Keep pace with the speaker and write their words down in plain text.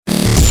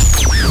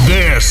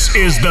This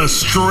is the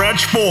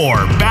Stretch 4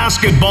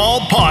 Basketball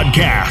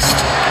Podcast.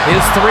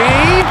 It's 3.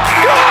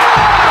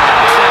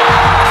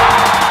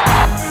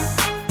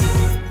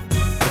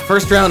 The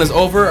first round is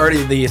over.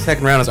 The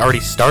second round has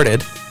already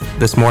started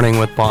this morning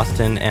with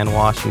Boston and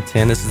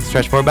Washington. This is the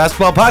Stretch 4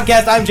 Basketball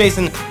Podcast. I'm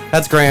Jason.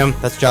 That's Graham.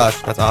 That's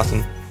Josh. That's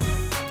Austin.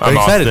 I'm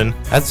Austin.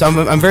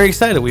 I'm very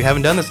excited. We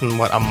haven't done this in,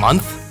 a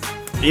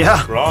month?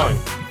 Yeah. Wrong.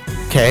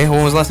 Okay,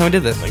 when was the last time we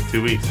did this? Like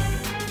 2 weeks.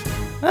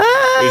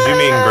 It was you,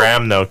 me, and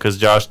Graham, though, because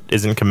Josh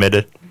isn't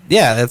committed.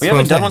 Yeah, that's we what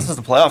haven't I'm done saying. one since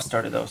the playoffs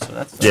started, though, so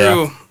that's...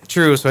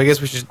 True. So I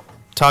guess we should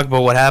talk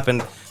about what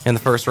happened in the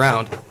first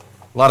round.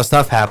 A lot of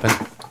stuff happened.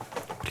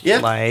 Yeah.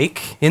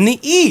 Like, in the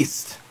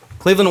East,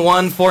 Cleveland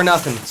won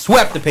 4-0.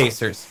 Swept the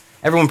Pacers.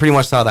 Everyone pretty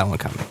much saw that one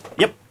coming.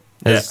 Yep.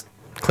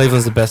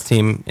 Cleveland's the best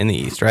team in the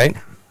East, right?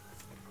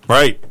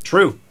 Right.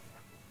 True.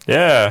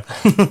 Yeah.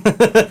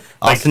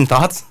 Austin,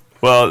 thoughts?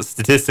 Well,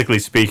 statistically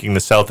speaking,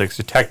 the Celtics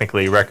are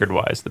technically,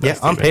 record-wise, the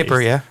best Yeah, on team in the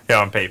paper, East. yeah. Yeah,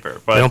 on paper.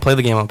 But They don't play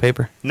the game on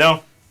paper.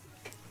 No.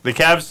 The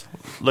Cavs,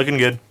 looking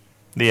good.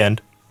 The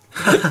end.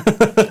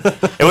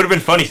 It would have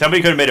been funny.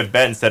 Somebody could have made a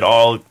bet and said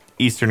all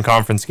Eastern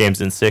Conference games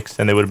in 6,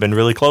 and they would have been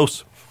really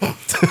close. But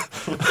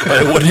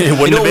it wouldn't You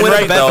have don't been win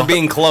right, a bet though. for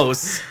being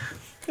close.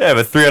 Yeah,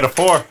 but 3 out of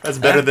 4. That's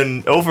better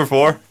than 0 for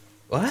 4.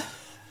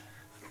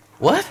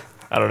 What?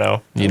 I don't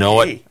know. You know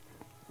what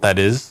that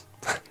is?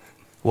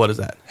 What is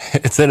that?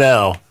 It's an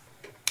L.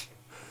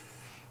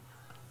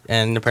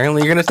 And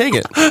apparently you're going to take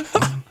it.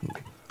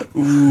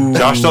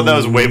 Josh thought that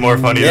was way more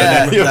funny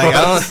Yeah. than Like,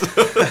 I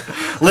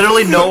don't,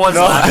 Literally no one's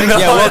laughing. yeah,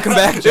 welcome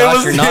back,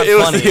 Josh. You're not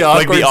funny. the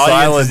like the awkward audience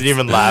silence. isn't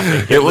even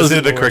laughing. It was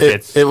the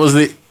crickets. It was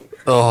the.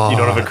 Oh, You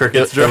don't have a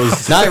crickets joke?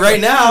 Not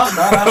right now.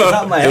 Not off the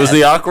top of my It was head.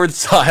 the awkward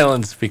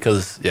silence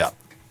because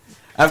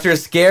After a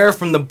scare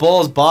from the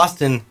Bulls,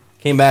 Boston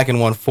came back and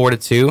won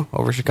 4-2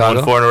 over Chicago.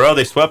 Won 4 in a row.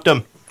 They swept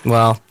them.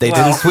 Well, they Wow.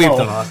 didn't sweep Oh.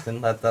 them,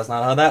 Austin. That's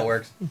not how that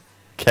works.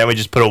 Can't we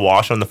just put a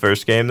wash on the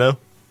first game, though?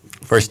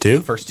 first two.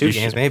 First two You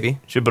games, should- maybe.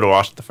 Should put a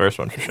wash at the first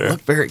one for They sure.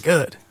 look very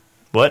good.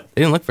 What?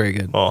 They didn't look very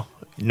good. Well,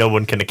 no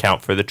one can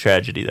account for the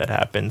tragedy that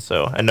happened,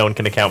 and no one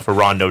can account for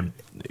Rondo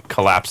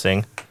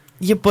collapsing.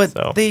 Yeah, but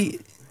So.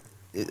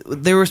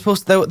 they were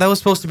supposed to, that was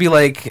supposed to be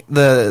like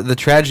the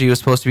tragedy was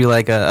supposed to be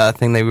like a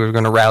thing they were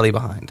going to rally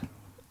behind.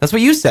 That's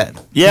what you said.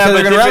 You said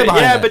they're gonna rally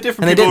behind it, and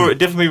different they people. didn't.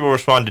 Different people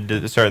responded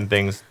to certain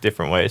things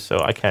different ways, so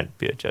I can't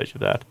be a judge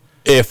of that.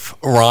 If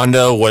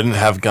Rondo wouldn't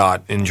have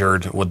got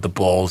injured, would the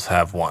Bulls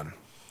have won?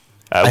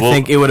 I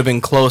think it would have been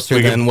closer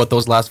we than can- what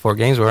those last 4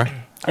 games were.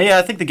 Yeah,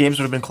 I think the games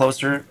would have been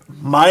closer.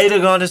 Might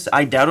have gone to...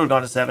 I doubt it would have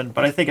gone to 7,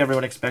 but I think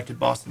everyone expected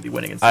Boston to be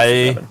winning in 6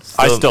 I 7.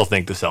 I still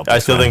think the Celtics. I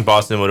still think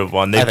Boston would have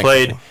won. They I think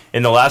played so.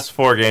 in the last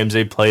 4 games.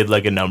 They played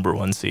like a number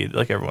 1 seed,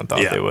 like everyone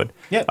thought Yeah. they would.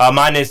 Yeah.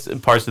 Minus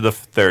parts of the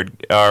third,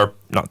 or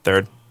not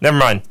third. Never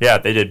mind. Yeah,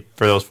 they did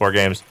for those 4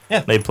 games.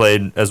 Yeah. They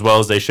played as well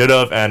as they should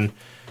have, and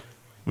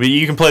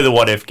you can play the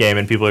what if game,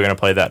 and people are going to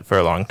play that for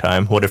a long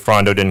time. What if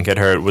Rondo didn't get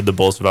hurt? Would the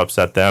Bulls have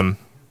upset them?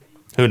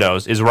 Who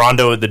knows? Is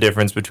Rondo the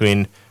difference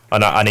between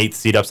an 8th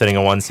seed upsetting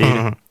a 1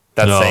 seed?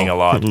 That's No. saying a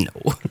lot.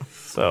 No.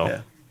 So, Yeah.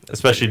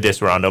 especially this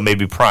Rondo,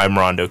 maybe prime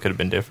Rondo could have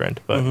been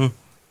different, but.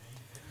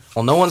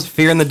 Well, no one's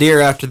fearing the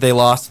deer after they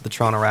lost to the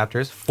Toronto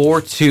Raptors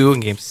 4-2 in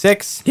Game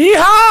 6.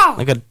 Yeehaw!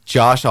 I got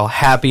Josh all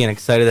happy and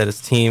excited that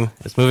his team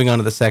is moving on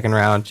to the second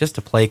round just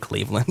to play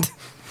Cleveland.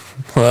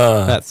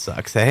 That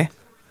sucks, eh?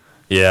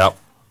 Yeah.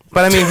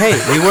 But I mean, hey,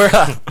 we were.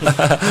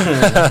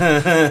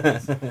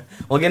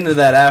 We'll get into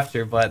that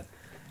after, but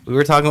we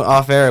were talking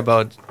off air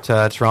about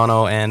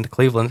Toronto and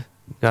Cleveland.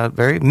 Got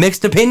very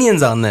mixed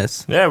opinions on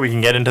this. Yeah, we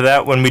can get into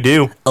that when we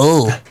do.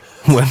 Oh.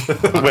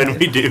 When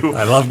we do.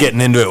 I love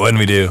getting into it when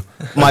we do.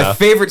 My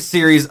favorite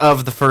series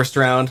of the first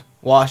round,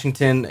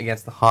 Washington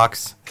against the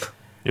Hawks.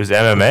 It was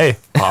MMA.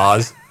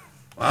 Pause.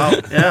 Wow,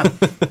 yeah.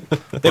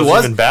 It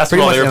was even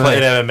basketball. They pretty were much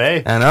playing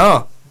MMA. I know.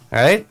 All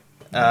right.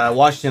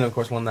 Washington, of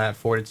course, won that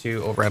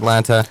 4-2 over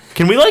Atlanta.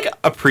 Can we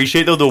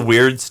appreciate though the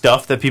weird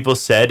stuff that people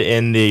said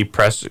in the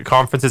press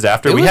conferences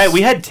after? It We was-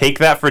 had take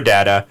that for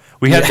data.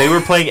 They were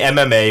playing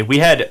MMA. We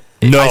had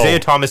Isaiah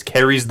Thomas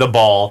carries the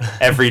ball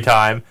every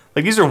time.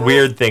 Like these are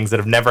weird things that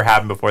have never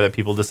happened before that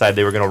people decide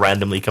they were going to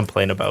randomly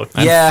complain about.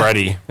 And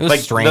Freddie. It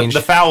was strange.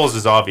 The fouls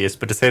is obvious,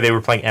 but to say they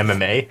were playing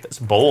MMA, that's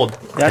bold.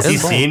 That's Has he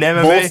bold. seen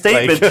MMA? Bold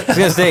statement. I was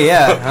going to say,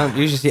 yeah, I don't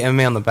usually see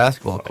MMA on the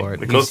basketball court.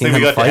 The You've closest seen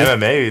thing we them got to fight?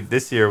 MMA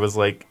this year was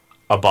like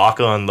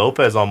Ibaka and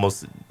Lopez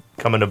almost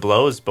coming to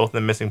blows, both of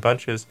them missing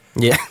punches.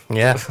 Yeah,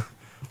 yeah.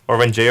 Or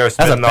when J.R. a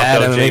Smith knocked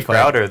bad out MMA Jay fight.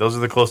 Crowder. Those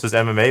are the closest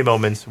MMA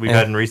moments we've Yeah.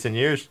 had in recent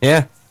years.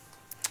 Yeah,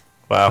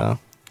 Wow. So.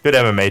 Good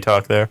MMA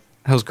talk there.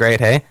 that was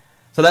great, hey?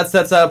 So that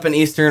sets up an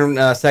Eastern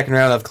second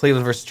round of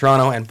Cleveland versus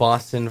Toronto and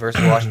Boston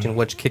versus Washington,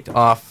 which kicked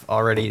off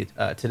already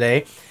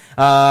today.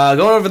 Going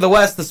over the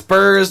West, the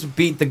Spurs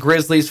beat the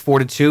Grizzlies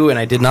 4-2, and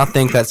I did not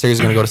think that series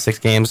was going to go to 6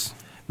 games.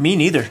 Me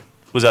neither.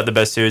 Was that the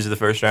best series of the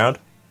first round?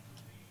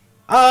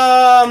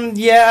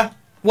 Yeah.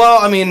 Well,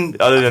 I mean,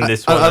 Other than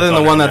this one other than that's the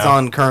on one right that's now.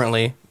 on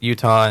currently,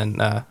 Utah and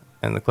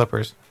the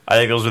Clippers. I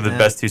think those were the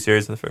best two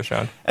series in the first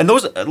round. And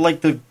those,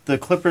 like the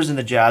Clippers and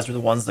the Jazz were the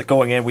ones that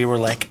going in, we were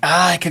like,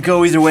 it could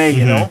go either way,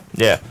 you know?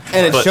 Yeah.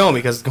 And it's But- shown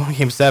because it's going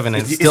Game 7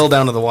 and it's still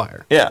down to the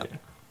wire. Yeah.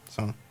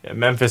 So Yeah,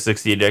 Memphis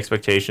exceeded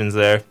expectations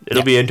there.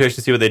 It'll be interesting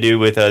to see what they do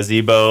with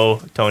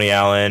Zebo, Tony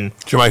Allen,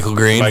 Jermichael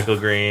Green Michael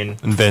Green,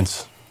 and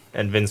Vince.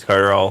 and Vince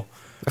Carter all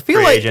I feel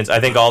free like agents. I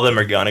think all of them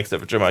are gone except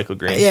for Jermichael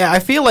Green. I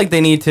feel like they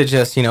need to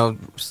just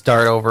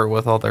start over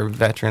with all their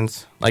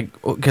veterans, like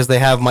because they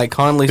have Mike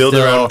Conley Build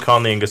still. around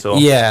Conley and Gasol.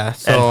 Yeah,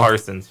 so And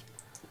Parsons.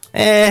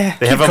 They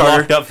They have him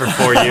locked up for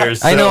 4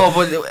 years. I so- know,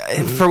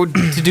 but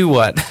to do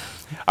what?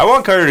 I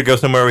want Carter to go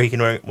somewhere where he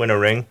can win a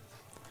ring.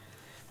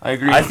 I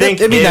agree. I think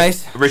It'd be if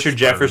nice. Richard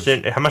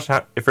Jefferson,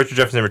 if Richard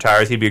Jefferson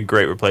retires, he'd be a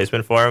great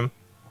replacement for him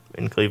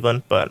in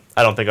Cleveland. But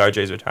I don't think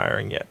RJ's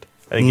retiring yet.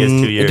 I think he has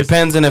 2 It years.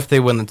 depends on if they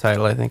win the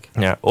title. I think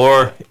Yeah,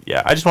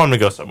 I just want him to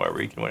go somewhere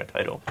where he can win a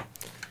title.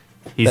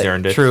 He's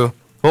earned it. True.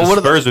 The Well,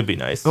 Spurs would be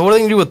nice. But what are they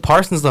gonna do with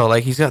Parsons though?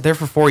 Like he's got there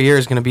for 4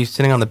 years, going to be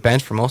sitting on the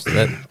bench for most of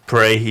it.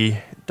 Pray he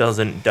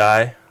doesn't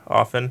die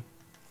often.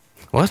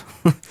 What?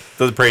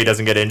 So pray he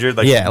doesn't get injured.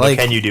 Like, Yeah, what like-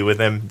 can you do with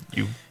him?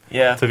 You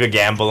yeah. took a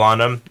gamble on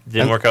him.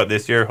 Didn't And- work out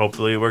this year.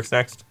 Hopefully it works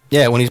next.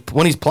 Yeah, when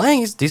he's playing,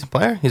 he's a decent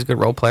player. He's a good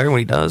role player when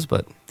he does.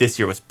 But This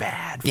year was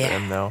bad for Yeah.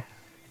 him though.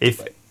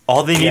 If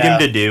all they need Yeah. him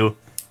to do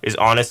is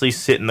honestly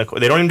sit in the.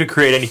 They don't need him to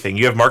create anything.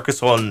 You have Marcus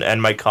Gasol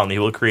and Mike Conley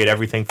who will create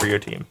everything for your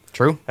team,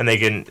 true. and they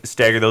can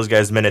stagger those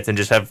guys' minutes and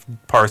just have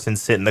Parsons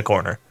sit in the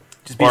corner.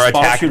 Just be a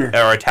spot shooter.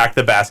 attack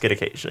the basket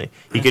occasionally.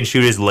 He can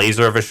shoot his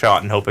laser of a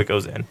shot and hope it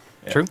goes in.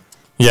 True.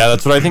 Yeah,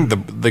 that's what I think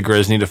the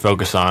Grizz need to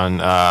focus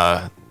on.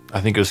 I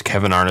think it was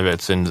Kevin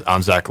Arnovitz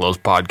on Zach Lowe's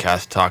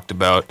podcast talked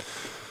about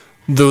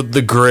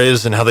the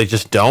Grizz and how they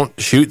just don't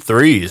shoot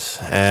threes,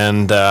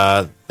 and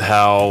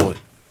how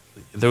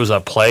there was a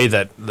play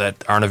that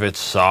Arnovitz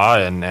saw,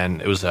 and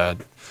it was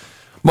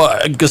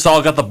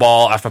Gasol got the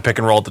ball after pick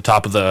and roll at the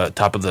top of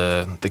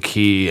the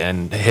key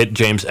and hit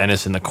James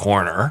Ennis in the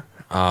corner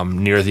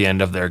near the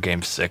end of their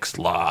Game 6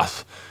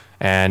 loss,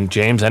 and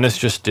James Ennis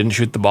just didn't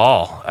shoot the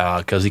ball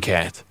because he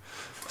can't.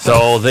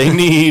 So they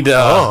need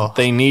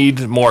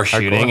more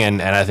shooting,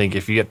 and I think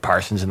if you get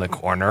Parsons in the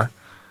corner,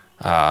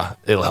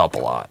 it'll help a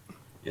lot.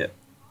 Yeah.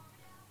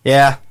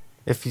 Yeah,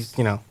 if he's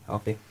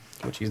healthy,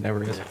 which he's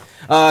never is.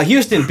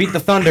 Houston beat the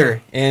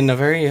Thunder in a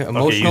very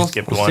emotional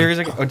skipped one. series.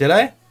 Oh, did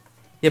I?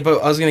 Yeah,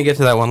 but I was gonna get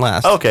to that one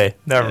last. Okay,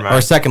 never Or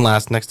mind. second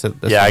last next to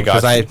this. Yeah, one, I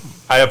got 'cause you.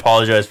 I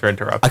apologize for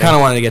interrupting. I kind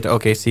of wanted to get to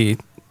OKC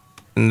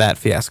and that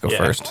fiasco Yeah.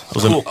 first. It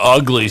was an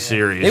ugly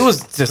series. It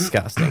was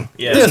disgusting.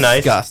 Yeah, it was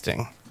nice.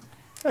 Disgusting.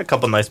 A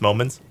couple nice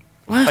moments.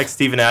 Like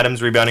Steven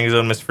Adams rebounding his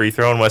own missed free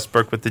throw and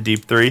Westbrook with the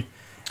deep three.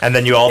 And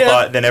then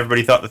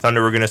everybody thought the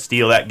Thunder were going to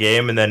steal that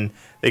game, and then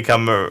they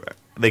come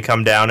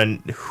down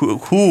and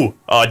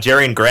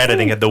Jerry and Grant I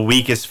think had the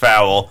weakest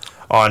foul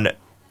on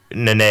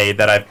Nene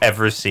that I've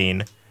ever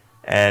seen,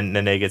 and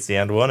Nene gets the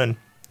end one, and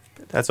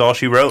that's all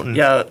she wrote. And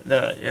That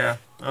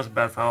was a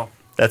bad foul.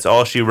 that's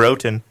all she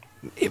wrote. And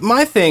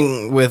My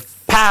thing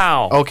with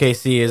pow.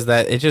 OKC is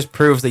that it just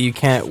proves that you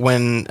can't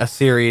win a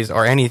series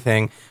or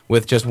anything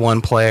with just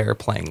one player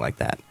playing like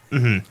that.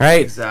 Mm-hmm.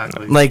 Right?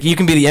 Exactly. Like, you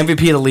can be the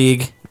MVP of the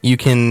league, you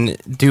can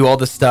do all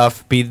this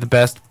stuff, be the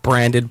best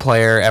branded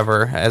player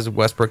ever, as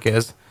Westbrook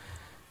is,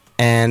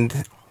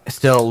 and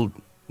still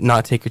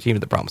not take your team to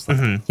the promised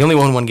land. Mm-hmm. You only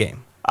won one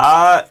game.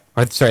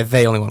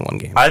 They only won one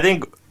game. I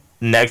think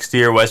next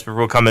year Westbrook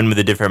will come in with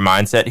a different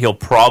mindset. He'll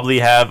probably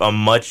have a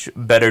much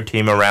better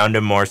team around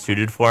him, more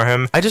suited for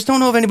him. I just don't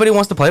know if anybody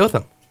wants to play with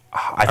him.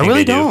 I I really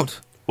they do. don't.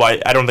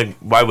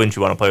 Why wouldn't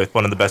you want to play with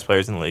one of the best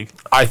players in the league?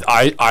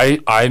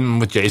 I'm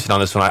with Jason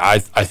on this one. I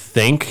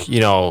think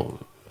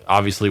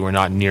obviously we're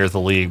not near the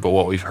league, but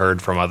what we've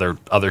heard from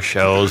other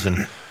shows,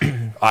 and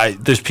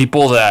there's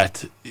people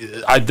that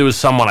there was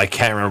someone, I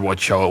can't remember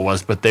what show it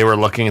was, but they were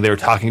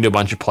talking to a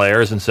bunch of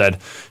players and said,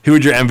 who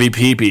would your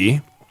MVP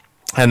be?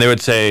 And they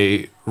would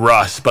say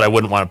Russ, but I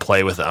wouldn't want to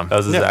play with them. That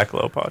was a Zach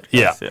Lowe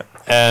podcast. Yeah.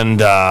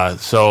 And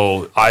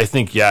so I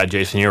think,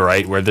 Jason, you're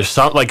right. Where there's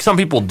some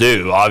people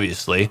do,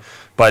 obviously,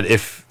 but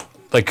if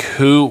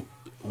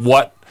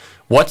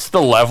what's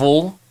the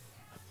level?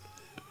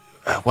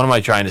 What am I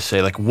trying to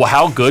say? Like,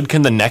 how good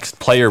can the next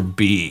player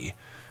be,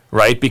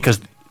 right? Because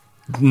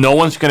no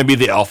one's going to be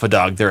the alpha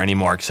dog there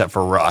anymore except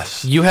for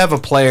Russ. You have a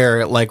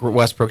player like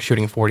Westbrook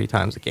shooting 40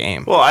 times a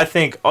game. Well, I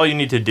think all you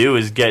need to do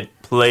is get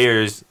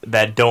players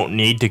that don't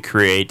need to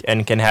create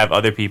and can have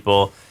other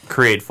people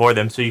create for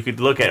them. So you could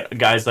look at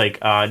guys like,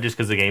 just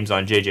because the game's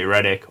on, JJ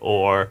Redick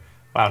or,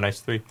 wow, nice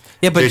three.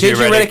 Yeah, but JJ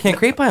Redick can't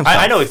create by himself.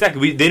 I know,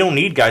 exactly. They don't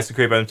need guys to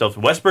create by themselves.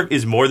 Westbrook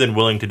is more than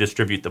willing to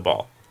distribute the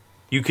ball.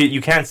 You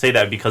can't say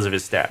that because of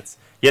his stats.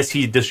 Yes,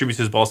 he distributes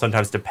his ball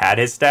sometimes to pad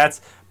his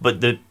stats, but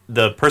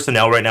the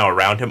personnel right now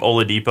around him,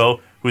 Oladipo,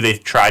 who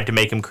they've tried to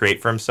make him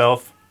create for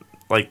himself,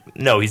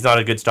 no, he's not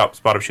a good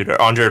spot-up shooter.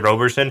 Andre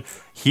Roberson,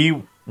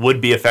 he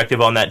would be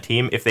effective on that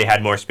team if they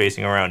had more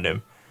spacing around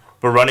him.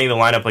 But running the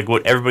lineup, like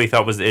what everybody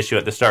thought was the issue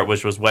at the start,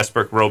 which was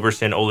Westbrook,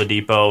 Roberson,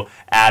 Oladipo,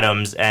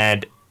 Adams,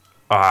 and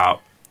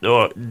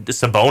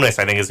Sabonis,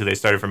 I think, is who they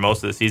started for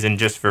most of the season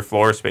just for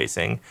floor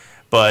spacing.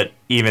 But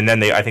even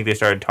then, I think they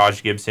started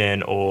Taj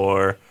Gibson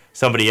or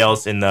somebody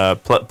else in the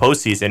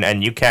postseason,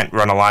 and you can't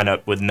run a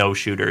lineup with no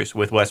shooters,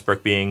 with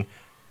Westbrook being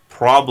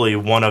probably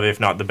one of, if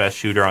not the best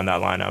shooter on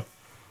that lineup.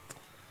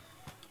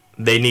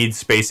 They need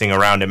spacing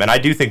around him, and I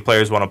do think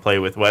players want to play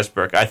with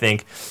Westbrook. I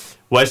think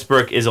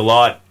Westbrook is a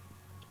lot...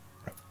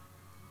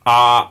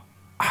 I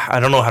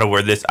don't know how to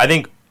word this. I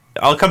think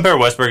I'll compare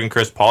Westbrook and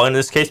Chris Paul in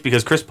this case,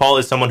 because Chris Paul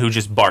is someone who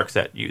just barks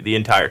at you the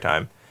entire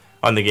time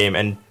on the game,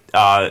 and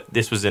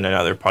this was in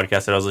another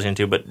podcast that I was listening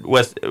to, but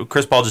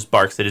Chris Paul just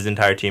barks at his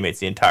entire teammates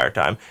the entire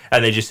time,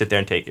 and they just sit there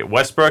and take it.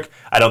 Westbrook,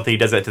 I don't think he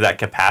does that to that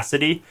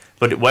capacity,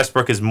 but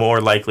Westbrook is more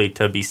likely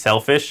to be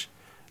selfish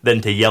than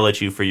to yell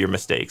at you for your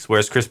mistakes,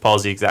 whereas Chris Paul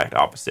is the exact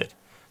opposite.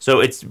 So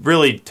it's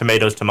really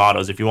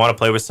tomatoes. If you want to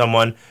play with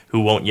someone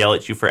who won't yell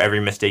at you for every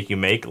mistake you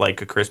make,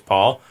 like a Chris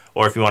Paul,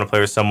 or if you want to play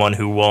with someone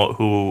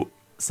who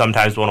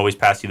sometimes won't always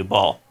pass you the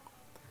ball.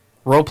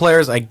 Role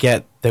players, I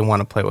get they want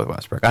to play with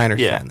Westbrook. I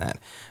understand that.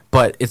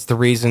 But it's the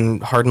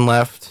reason Harden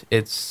left.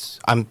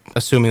 I'm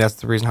assuming that's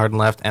the reason Harden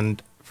left,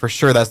 and for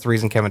sure that's the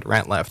reason Kevin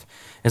Durant left,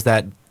 is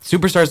that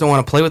superstars don't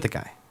want to play with the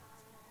guy.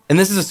 And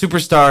this is a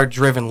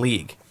superstar-driven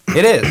league.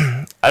 It is.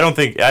 I don't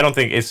think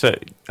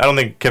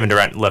Kevin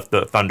Durant left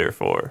the Thunder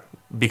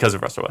because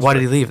of Russell Westbrook. Why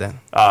did he leave then?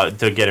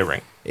 To get a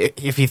ring.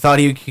 If he thought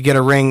he could get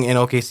a ring in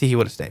OKC, he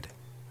would have stayed.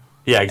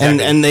 Yeah,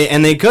 exactly.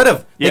 And they could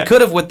have. Yeah. They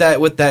could have with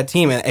that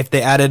team, and if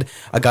they added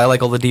a guy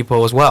like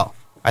Oladipo as well.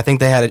 I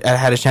think they had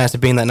a chance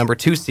of being that number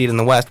 2 seed in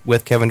the West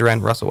with Kevin Durant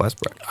and Russell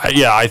Westbrook.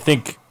 I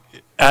think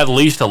at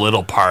least a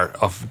little part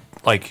of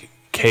like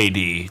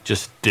KD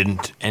just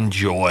didn't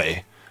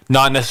enjoy.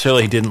 Not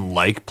necessarily he didn't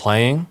like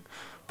playing,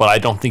 but I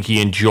don't think he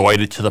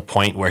enjoyed it to the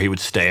point where he would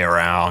stay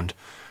around.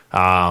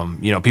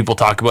 People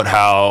talk about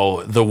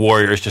how the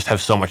Warriors just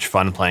have so much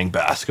fun playing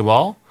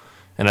basketball,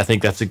 and I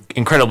think that's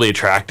incredibly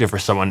attractive for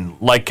someone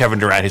like Kevin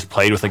Durant who's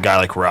played with a guy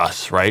like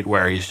Russ, right,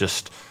 where he's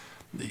just...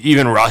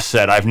 Even Russ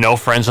said, I have no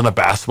friends on the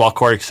basketball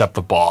court except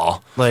the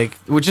ball. Like,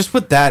 just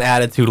with that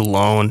attitude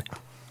alone,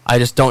 I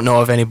just don't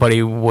know if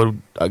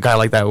a guy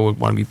like that would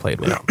want to be played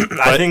with.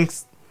 I think...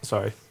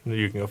 Sorry,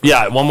 you can go first.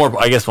 Yeah, one more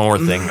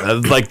thing.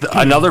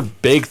 Another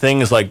big thing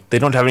is, like, they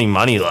don't have any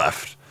money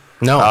left.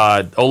 No.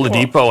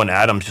 Oladipo and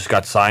Adams just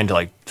got signed to,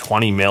 like,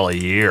 $20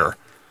 million a year.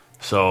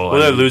 So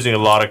they're losing a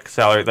lot of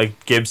salary.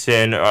 Like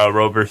Gibson,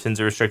 Roberson's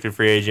a restricted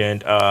free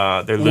agent.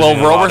 They're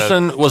losing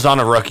Roberson was on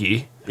a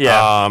rookie.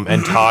 Yeah.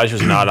 And Taj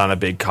was not on a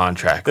big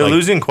contract. They're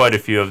losing quite a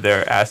few of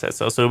their assets,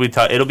 so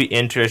it'll be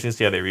interesting to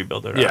see how they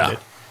rebuild around it.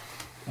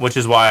 Which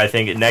is why I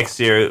think next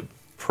year,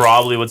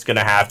 probably what's going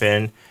to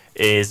happen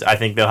is I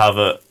think they'll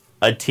have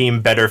a team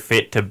better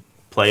fit to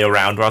play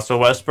around Russell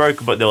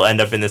Westbrook, but they'll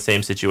end up in the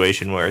same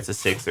situation where it's a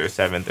 6th or a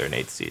 7th or an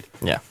 8th seed.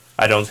 Yeah.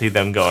 I don't see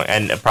them going,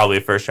 and probably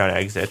a first-round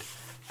exit,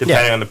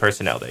 depending on the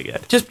personnel they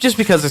get. Just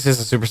because this is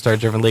a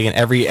superstar-driven league, and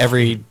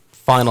every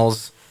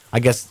finals... I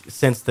guess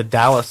since the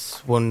Dallas,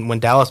 when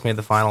Dallas made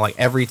the final, like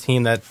every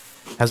team that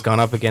has gone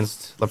up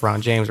against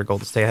LeBron James or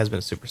Golden State has been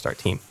a superstar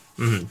team.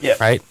 Mm-hmm. Yeah.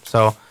 Right.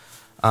 So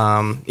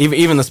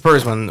even the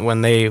Spurs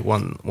when they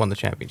won the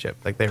championship,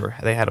 like they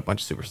had a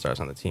bunch of superstars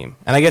on the team,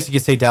 and I guess you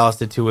could say Dallas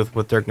did too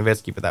with Dirk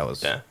Nowitzki, but that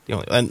was the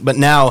only. But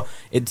now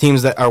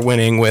teams that are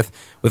winning with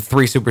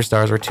 3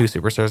 superstars or 2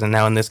 superstars, and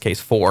now in this case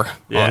 4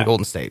 on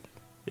Golden State.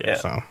 Yeah.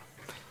 So.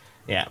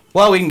 Yeah.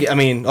 Well,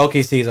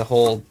 OKC is a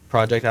whole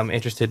project. I'm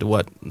interested to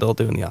what they'll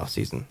do in the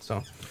offseason.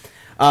 So,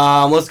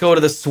 let's go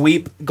to the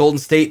sweep. Golden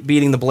State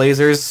beating the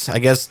Blazers. I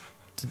guess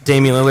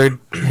Damian Lillard,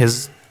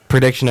 his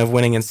prediction of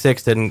winning in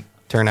 6 didn't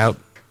turn out.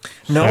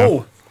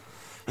 No.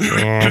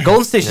 Yeah.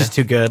 Golden State's just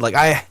too good. Like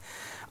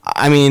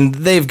I mean,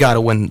 they've got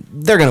to win.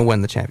 They're going to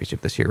win the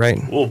championship this year, right?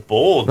 Well,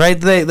 bold.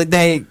 Right?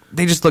 They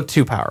just look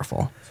too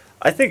powerful.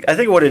 I think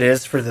what it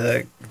is for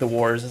the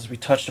Warriors, as we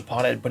touched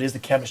upon it, but is the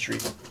chemistry.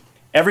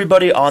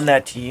 Everybody on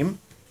that team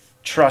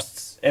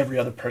trusts every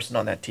other person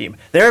on that team.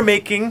 They're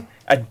making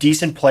a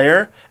decent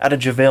player out of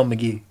JaVale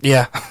McGee.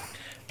 Yeah.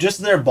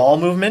 Just their ball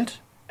movement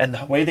and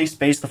the way they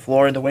space the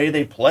floor and the way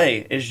they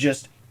play is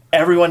just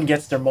everyone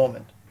gets their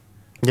moment.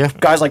 Yeah.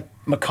 Guys like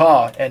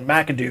McCaw and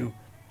McAdoo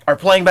are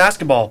playing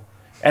basketball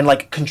and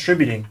like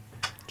contributing.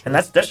 And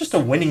that's just a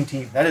winning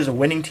team. That is a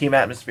winning team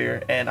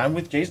atmosphere. And I'm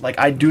with Jason. Like,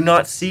 I do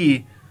not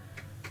see...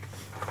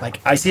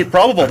 Like, I see it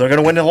probable. They're going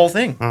to win the whole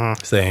thing.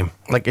 Same.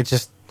 Like, it's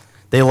just...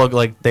 They look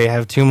like they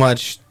have too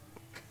much.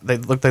 They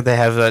look like they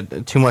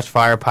have too much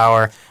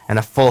firepower and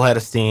a full head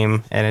of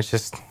steam, and it's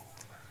just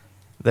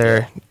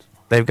they've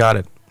got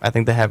it. I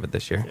think they have it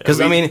this year. Because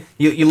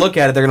you look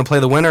at it, they're going to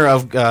play the winner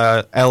of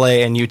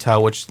LA and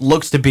Utah, which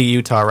looks to be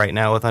Utah right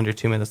now with under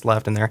 2 minutes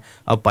left, and they're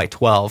up by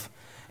 12.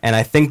 And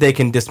I think they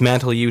can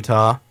dismantle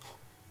Utah.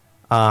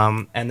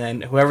 And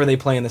then whoever they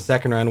play in the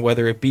second round,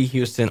 whether it be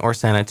Houston or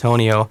San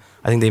Antonio,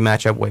 I think they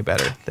match up way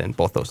better than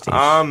both those teams.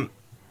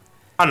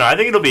 I don't know. I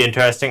think it'll be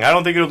interesting. I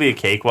don't think it'll be a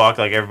cakewalk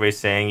like everybody's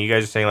saying. You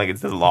guys are saying like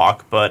it's the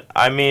lock, but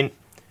I mean,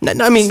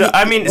 No, I mean,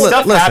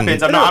 stuff listen,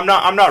 happens.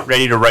 I'm not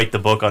ready to write the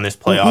book on this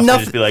playoffs and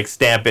just be like,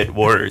 stamp it,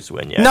 Warriors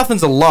win yet.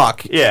 Nothing's a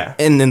lock. Yeah.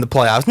 In the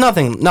playoffs,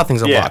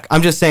 nothing's a lock.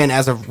 I'm just saying,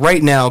 as of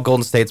right now,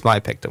 Golden State's my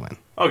pick to win.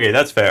 Okay,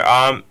 that's fair.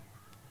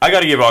 I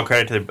got to give all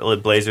credit to the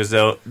Blazers,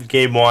 though.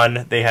 Game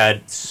 1, they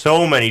had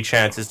so many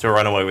chances to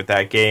run away with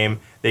that game.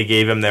 They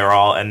gave them their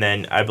all, and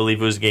then I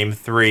believe it was Game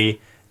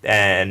 3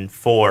 and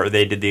 4,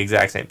 they did the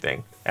exact same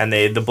thing. And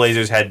the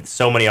Blazers had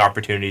so many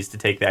opportunities to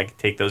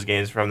take those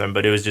games from them,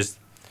 but it was just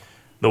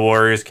the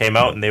Warriors came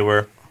out and they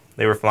were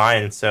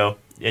flying. So,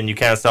 and you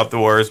can't stop the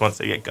Warriors once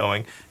they get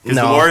going, because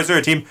the Warriors are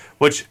a team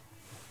which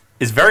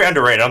is very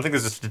underrated. I don't think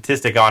there's a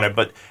statistic on it,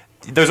 but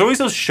there's always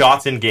those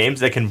shots in games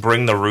that can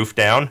bring the roof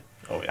down.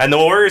 Oh, yeah. And the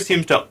Warriors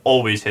seem to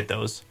always hit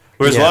those.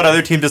 Whereas a lot of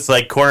other teams, it's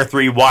like corner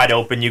 3, wide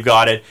open, you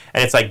got it,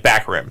 and it's like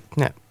back rim.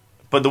 Yeah.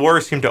 But the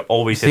Warriors seem to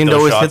always hit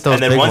those shots.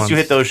 And then once you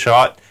hit those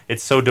shots,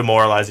 it's so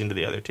demoralizing to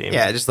the other team.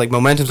 Yeah, just like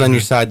momentum's on your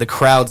side, the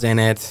crowd's in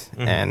it,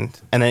 and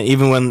then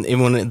even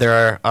when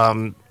they're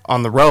on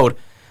the road,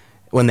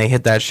 when they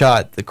hit that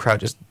shot, the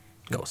crowd just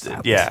goes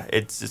down. Yeah,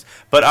 it's just.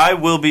 But I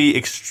will be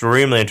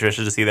extremely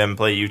interested to see them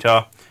play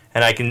Utah,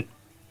 and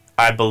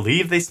I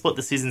believe they split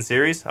the season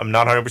series. I'm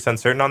not 100%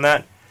 certain on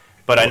that.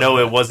 But I know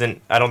it wasn't.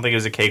 I don't think it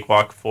was a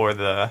cakewalk for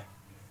the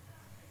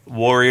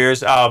Warriors.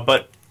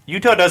 But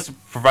Utah does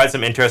provide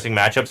some interesting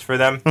matchups for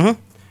them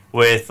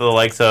with the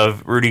likes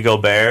of Rudy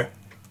Gobert.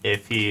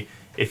 If he's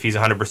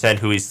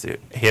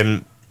 100%,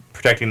 him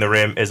protecting the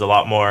rim is a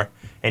lot more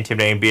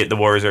intimidating. Be it the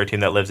Warriors are a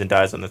team that lives and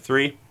dies on the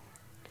 3.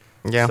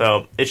 Yeah.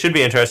 So it should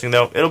be interesting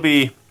though. It'll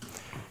be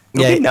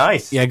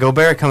nice. Yeah,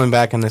 Gobert coming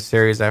back in this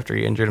series after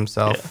he injured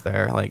himself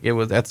there. Like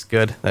that's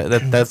good.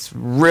 That's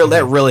real.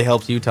 That really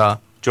helps Utah.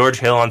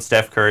 George Hill on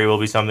Steph Curry will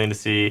be something to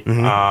see.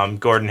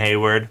 Gordon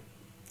Hayward.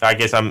 I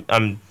guess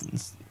I'm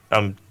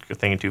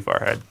thinking too far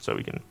ahead, so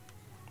we can.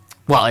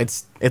 Well,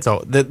 it's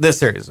over. This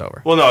series is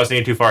over. Well, no, I was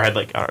thinking too far ahead.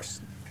 Like,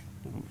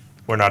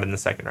 we're not in the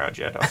second round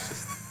yet.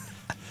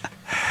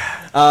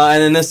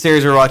 And in this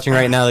series we're watching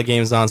right now, the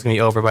game's on. It's going to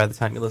be over by the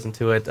time you listen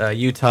to it.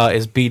 Utah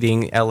is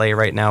beating LA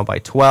right now by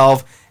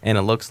 12, and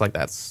it looks like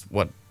that's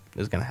what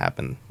is going to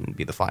happen and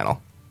be the final.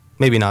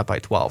 Maybe not by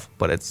 12,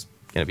 but it's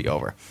going to be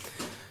over.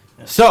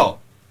 So,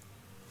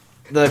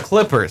 the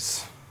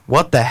Clippers.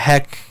 What the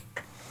heck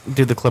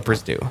do the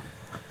Clippers do?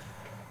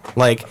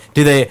 Like,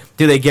 do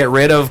they get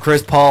rid of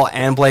Chris Paul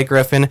and Blake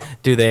Griffin?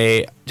 Do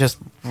they just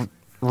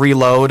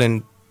reload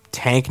and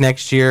tank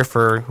next year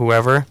for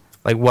whoever?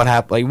 Like, what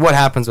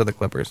happens with the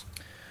Clippers?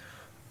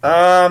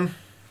 I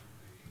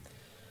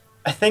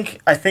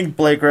think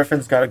Blake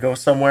Griffin's got to go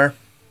somewhere.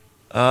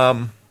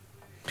 Yeah,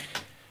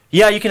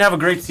 you can have a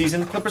great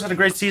season. Clippers had a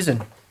great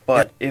season,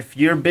 but if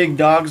your big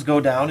dogs go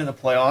down in the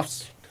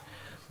playoffs,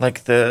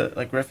 like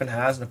Griffin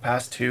has in the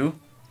past 2,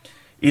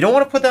 you don't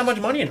want to put that much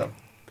money in them.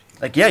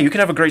 Like, yeah, you can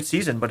have a great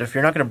season, but if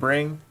you're not going to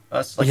bring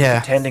us a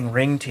contending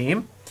ring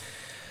team,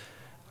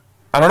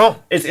 I don't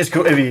know. It's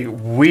cool. It'd be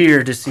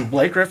weird to see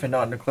Blake Griffin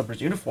not in a Clippers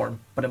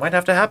uniform, but it might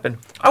have to happen.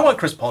 I want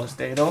Chris Paul to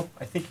stay though.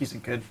 I think he's a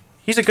good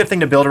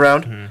thing to build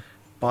around.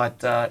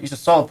 But he's a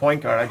solid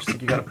point guard. I just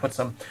think you got to put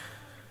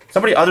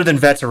somebody other than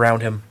vets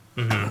around him.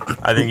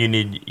 I think you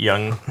need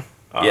young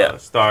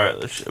star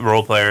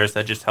role players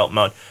that just help him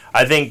out.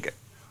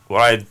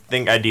 What I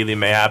think ideally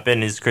may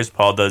happen is Chris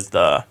Paul does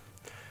the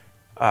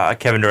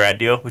Kevin Durant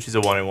deal, which is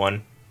a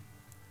 1-1,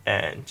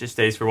 and just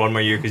stays for one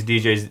more year because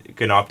DJ's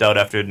going to opt out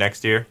after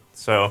next year.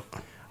 So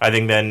I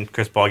think then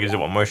Chris Paul gives it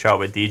one more shot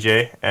with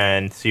DJ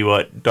and see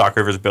what Doc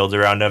Rivers builds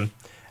around him.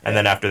 And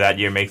then after that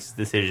year makes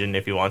the decision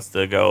if he wants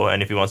to go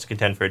and if he wants to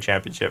contend for a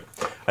championship.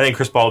 I think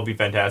Chris Paul would be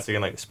fantastic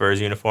in like a Spurs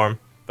uniform,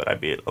 but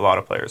a lot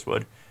of players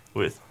would,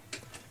 with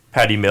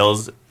Patty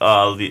Mills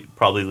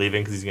probably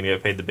leaving because he's going to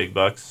get paid the big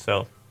bucks.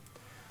 So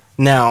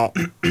now,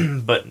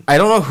 but I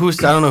don't know who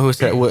said. I don't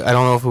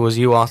know if it was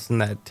you, Austin,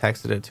 that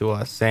texted it to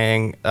us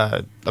saying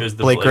it was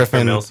Blake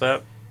Griffin.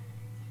 Millsap?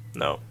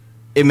 No.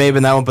 It may have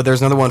been that one, but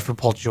there's another one for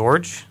Paul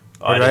George.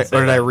 Or did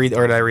I read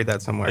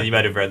that somewhere? You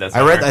might have read that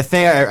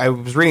somewhere. I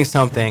was reading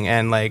something,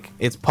 and like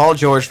it's Paul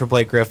George for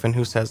Blake Griffin.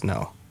 Who says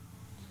no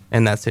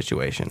in that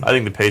situation? I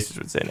think the Pacers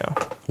would say no.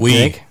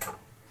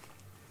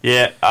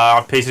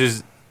 Yeah,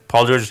 Pacers.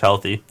 Paul George is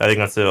healthy. I think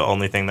that's the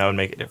only thing that would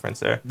make a difference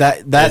there. I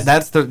think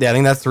that's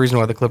the reason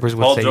why the Clippers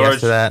would say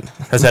yes to that.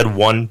 Has had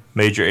one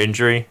major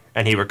injury,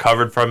 and he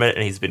recovered from it,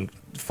 and he's been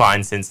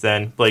fine since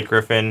then. Blake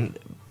Griffin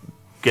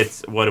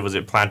gets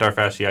plantar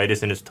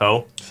fasciitis in his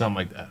toe, something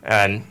like that,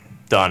 and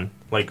done.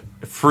 Like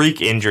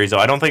freak injuries. So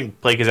I don't think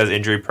Blake is as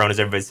injury prone as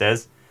everybody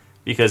says,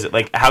 because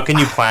like how can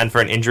you plan for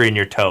an injury in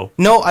your toe?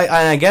 No,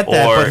 I get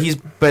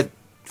that, but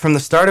from the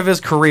start of his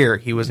career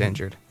he was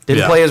injured.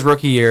 Didn't play his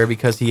rookie year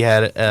because he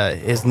had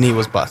his knee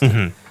was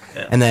busted,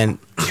 and then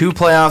 3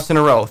 playoffs in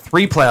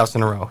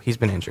a row he's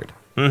been injured.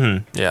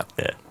 Yeah.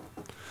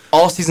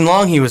 All season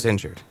long he was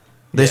injured,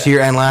 this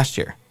year and last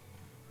year.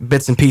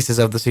 Bits and pieces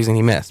of the season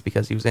he missed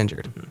because he was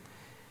injured.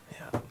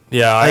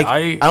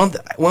 I don't.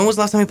 When was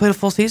the last time he played a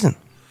full season?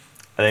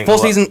 I think full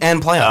season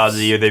and playoffs.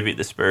 The year they beat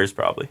the Spurs,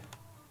 probably.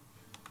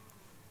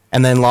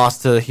 and then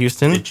lost to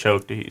Houston. They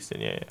choked to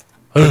Houston. Yeah.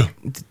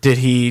 Did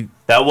he?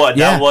 That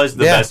was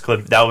the yeah. best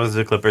clip. That was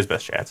the Clippers'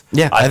 best chance.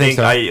 Yeah, I think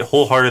so. I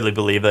wholeheartedly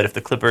believe that if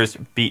the Clippers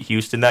beat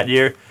Houston that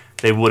year,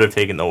 they would have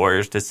taken the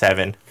Warriors to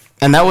 7.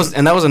 And that was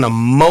an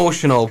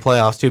emotional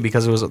playoffs too,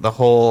 because it was the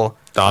whole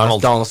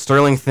Donald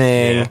Sterling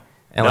thing, Yeah.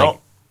 and like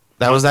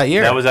that was that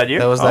year. That was that year?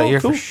 That was that Oh, year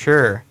cool. for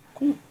sure.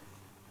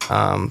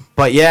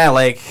 But yeah,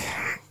 like,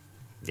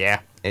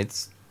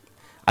 it's.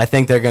 I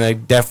think they're gonna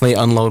definitely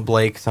unload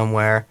Blake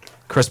somewhere.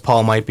 Chris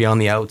Paul might be on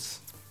the outs.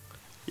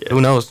 Yeah.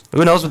 Who knows?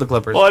 Who knows with the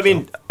Clippers? Well, I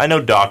mean, I know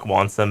Doc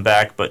wants them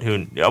back, but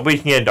we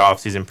can get into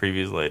off-season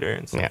previews later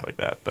and stuff like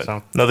that. But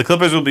no, the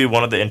Clippers will be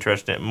one of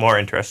the more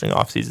interesting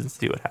off-seasons.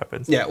 See what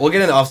happens. Yeah, we'll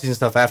get into off-season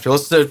stuff after.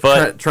 Let's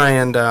try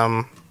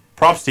and.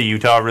 Props to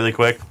Utah, really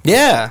quick.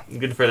 Yeah.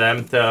 Good for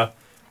them to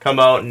come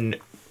out and,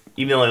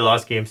 even though they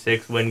lost Game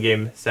 6, win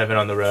Game 7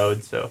 on the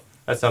road. So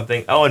that's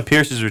something. Oh, and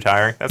Pierce is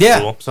retiring. That's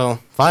cool. So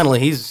finally,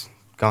 he's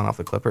gone off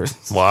the Clippers.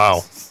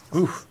 Wow.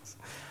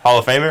 Hall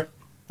of Famer.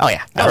 Oh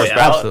yeah, yeah.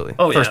 absolutely.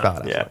 Oh, yeah. First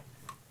ballot. Yeah.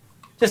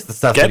 Just the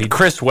stuff that he. Get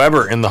Chris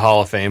Webber in the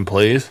Hall of Fame,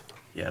 please.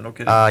 Yeah, no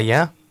kidding.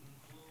 Yeah.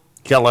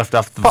 He got left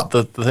off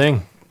the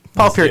thing.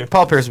 Paul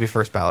Pierce would be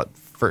first ballot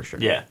for sure.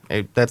 Yeah.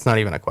 That's not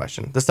even a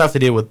question. The stuff they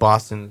did with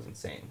Boston is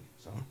insane.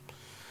 So,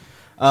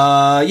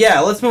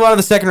 let's move on to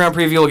the second round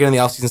preview. We'll get into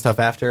the offseason stuff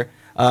after.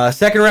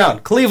 Second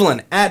round,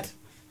 Cleveland and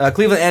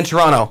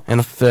Toronto in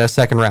the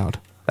second round.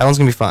 That one's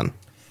gonna be fun.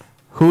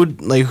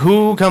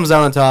 Who comes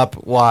out on top?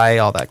 Why?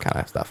 All that kind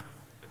of stuff.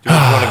 Do you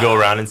want to go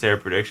around and say our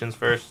predictions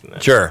first? And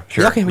then- Sure.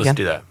 Okay, we Let's can.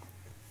 do that.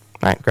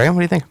 All right, Graham,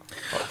 what do you think?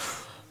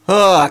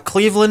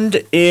 Cleveland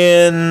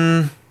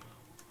in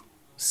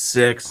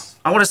 6.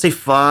 I want to say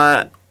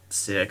 5,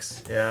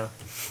 6. Yeah.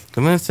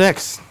 Cleveland in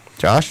 6.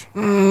 Josh,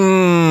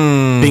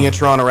 being a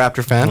Toronto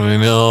Raptor fan. I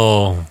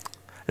know.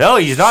 No,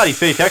 he's not. He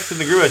texted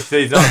the group and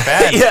said he's not a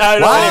fan. Yeah, I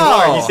know.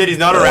 Wow. Anymore. He said he's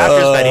not a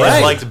Raptors fan. He just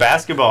Right. likes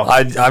basketball.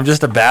 I'm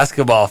just a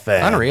basketball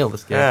fan. Unreal,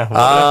 this guy.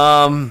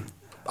 Yeah.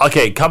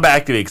 Okay, come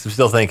back to me because I'm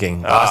still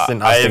thinking.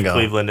 Austin I have go.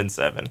 Cleveland in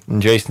 7.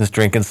 And Jason's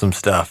drinking some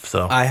stuff.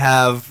 So I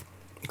have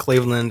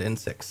Cleveland in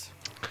 6.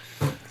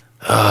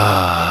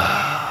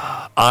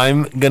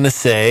 I'm gonna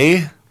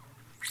say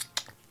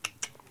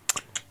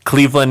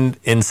Cleveland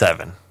in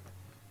 7.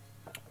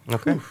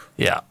 Okay.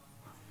 Yeah.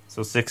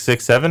 So 6,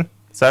 6, 7?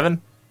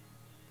 7?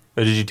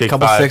 Or did you take A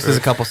couple 5? sixes,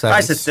 a couple sevens.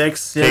 I said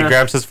 6. Hey, Yeah.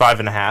 Graham says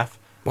 5.5.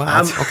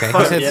 Wow. Okay.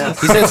 He said, Yeah.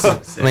 he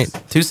said wait,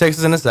 2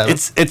 6s and a 7.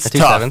 It's Two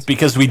tough sevens.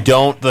 because the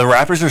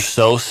Raptors are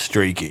so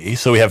streaky,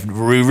 so we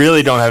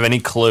really don't have any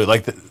clue.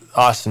 Like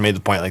Austin made the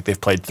point, like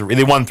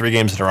they won 3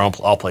 games in a row,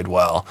 all played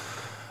well.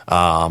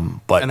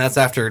 But And that's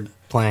after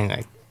playing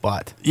like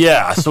what?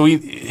 yeah, so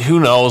who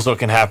knows what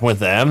can happen with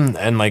them?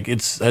 And like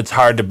it's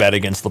hard to bet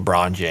against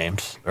LeBron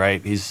James,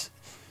 right? He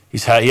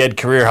had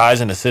career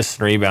highs in assists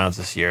and rebounds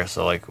this year.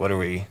 So like, what are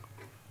we?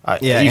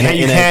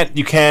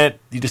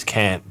 You just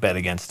can't bet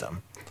against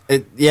him.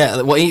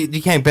 Well,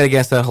 you can't bet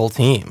against that whole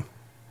team.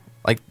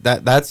 Like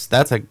that's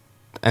an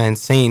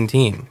insane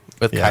team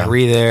with Yeah.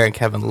 Kyrie there and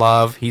Kevin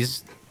Love.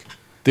 He's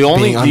The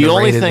only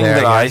underrated thing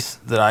there, that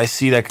I I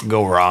see that could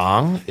go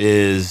wrong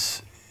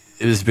is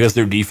because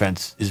their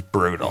defense is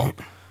brutal.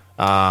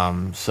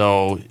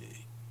 So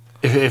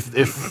if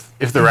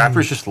the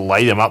Raptors just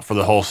light them up for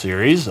the whole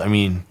series, I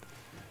mean,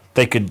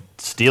 they could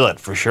steal it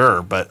for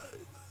sure. But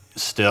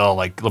still,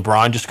 like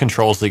LeBron just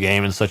controls the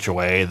game in such a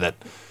way that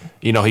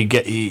he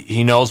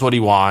knows what he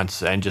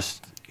wants and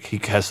just he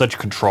has such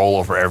control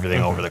over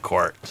everything over the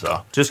court.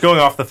 So Just going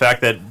off the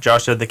fact that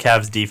Josh said the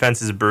Cavs'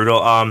 defense is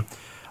brutal,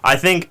 I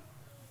think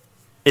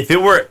if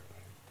it were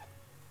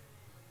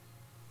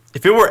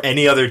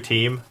any other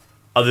team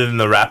other than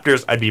the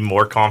Raptors, I'd be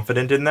more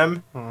confident in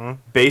them.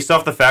 Based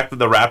off the fact that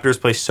the Raptors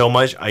play so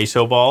much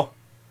iso ball,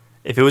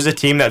 if it was a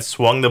team that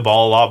swung the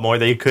ball a lot more,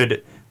 they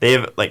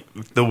have like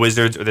the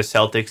Wizards or the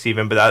Celtics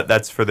even, but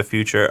that's for the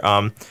future.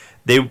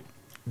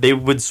 They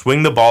would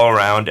swing the ball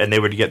around and they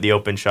would get the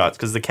open shots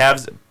because the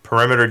Cavs'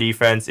 perimeter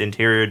defense,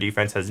 interior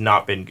defense has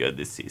not been good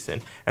this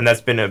season, and that's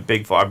been a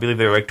big flaw. I believe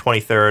they're like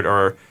 23rd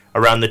or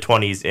around the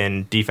 20s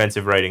in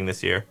defensive rating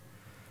this year.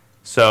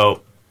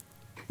 So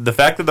the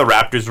fact that the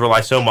Raptors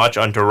rely so much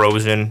on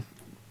DeRozan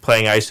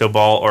playing iso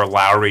ball or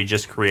Lowry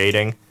just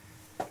creating,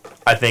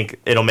 I think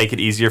it'll make it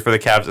easier for the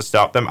Cavs to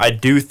stop them. I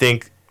do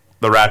think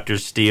the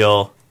Raptors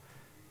steal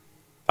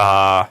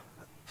a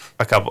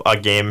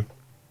game.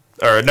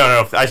 Or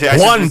no.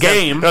 One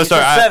game? No,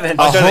 sorry. Seven.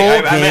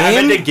 I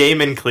meant a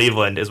game in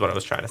Cleveland is what I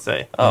was trying to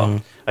say.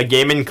 A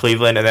game in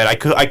Cleveland, and then I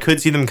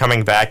could see them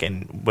coming back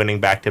and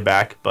winning back to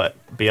back. But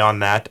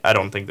beyond that, I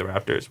don't think the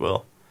Raptors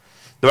will.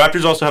 The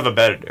Raptors also have a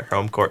better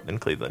home court than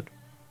Cleveland.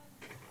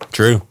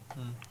 true.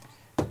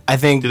 I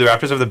think Do the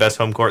Raptors have the best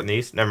home court in the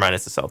East? Never mind,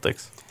 it's the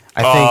Celtics.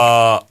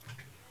 I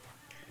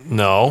think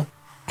No.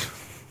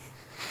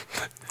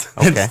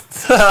 okay.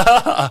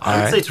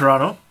 I would say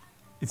Toronto.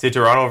 You'd say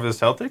Toronto over the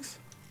Celtics?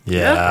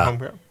 Yeah. Home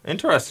court.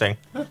 Interesting.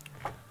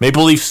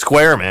 Maple Leaf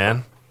Square,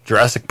 man.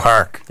 Jurassic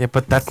Park. Yeah,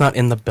 but that's not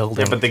in the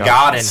building. Yeah, but the Josh.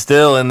 Garden.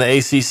 Still in the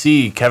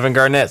ACC. Kevin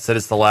Garnett said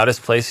it's the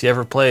loudest place he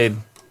ever played.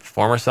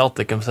 Former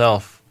Celtic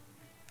himself.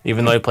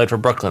 Even though he played for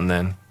Brooklyn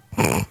then.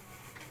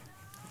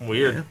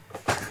 Weird.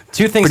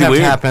 Two things Pretty have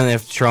weird. to happen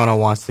if Toronto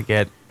wants to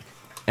get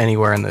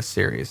anywhere in this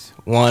series.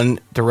 One,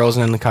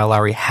 DeRozan and Kyle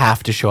Lowry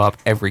have to show up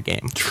every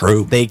game.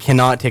 True. They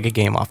cannot take a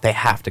game off. They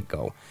have to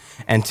go.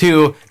 And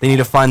two, they need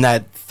to find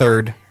that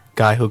third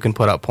guy who can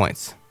put up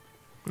points.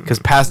 Because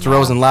past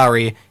DeRozan and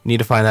Lowry, you need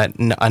to find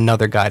that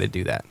another guy to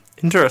do that.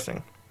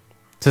 Interesting.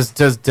 Does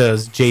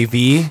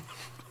JV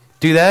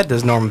do that?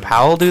 Does Norman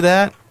Powell do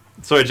that?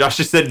 Sorry, Josh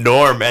just said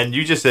Norm, and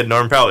you just said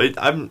Norm Powell.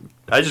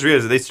 I just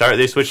realized that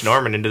they switched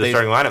Norman into the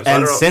starting lineup. So I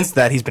And don't know- since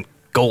that, he's been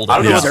golden. I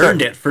don't know He's what's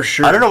earned it for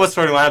sure. I don't know what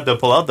starting lineup they'll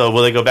pull out though.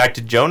 Will they go back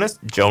to Jonas?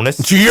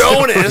 Jonas.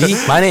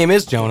 My name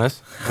is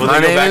Jonas. Will My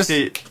they go name back is-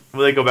 to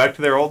Will they go back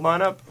to their old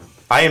lineup?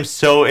 I am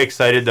so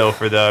excited though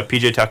for the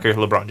PJ Tucker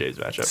LeBron James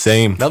matchup.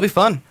 Same. That'll be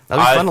fun.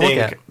 That'll be I fun to look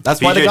think at.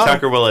 That's why they PJ got him.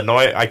 Tucker will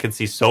annoy. I could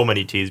see so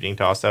many T's being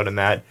tossed out in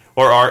that,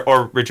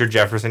 or Richard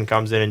Jefferson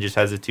comes in and just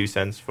has a 2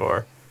 cents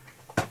for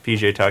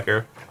PJ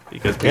Tucker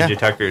because PJ Yeah.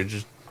 Tucker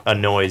just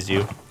annoys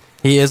you,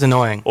 He is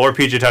annoying. or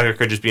PJ Tucker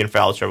could just be in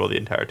foul trouble the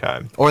entire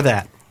time. Or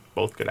that.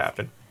 Both could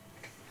happen.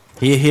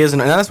 He is,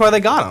 and that's why they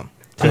got him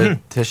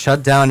to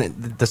shut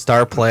down the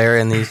star player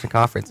in the Eastern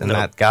Conference, and No.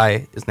 that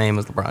guy, his name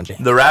is LeBron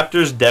James. The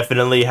Raptors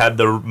definitely had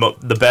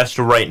the best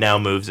right now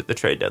moves at the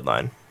trade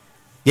deadline.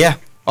 Yeah.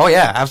 Oh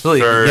yeah,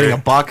 absolutely. For- Getting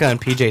Ibaka and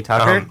PJ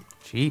Tucker,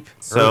 cheap.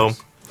 So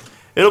Earls.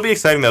 it'll be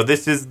exciting though.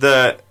 This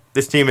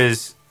team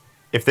is,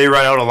 if they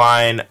run out a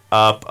line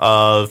up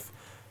of,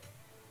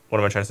 what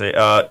am I trying to say?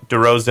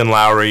 DeRozan,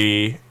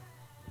 Lowry,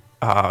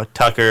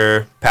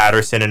 Tucker,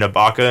 Patterson, and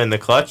Ibaka in the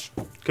clutch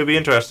could be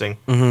interesting.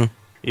 Mhm.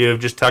 You have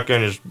just Tucker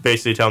and just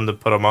basically tell him to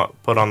put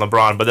on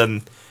LeBron, but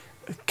then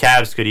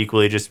Cavs could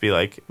equally just be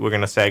like, we're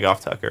gonna sag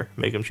off Tucker,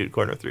 make him shoot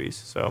corner threes.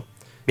 So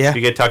yeah, if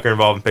you get Tucker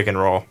involved in pick and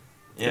roll,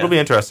 it'll be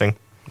interesting.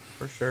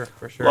 for sure.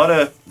 A lot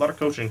of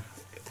coaching.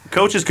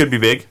 Coaches could be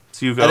big.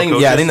 So you've got I think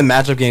coaches. I think the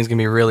matchup game is gonna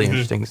be really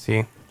interesting to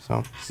see.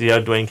 So See how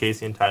Dwayne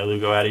Casey and Ty Lue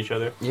go at each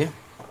other. yeah.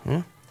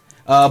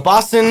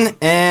 Boston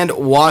and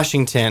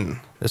Washington.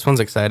 This one's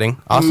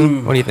exciting.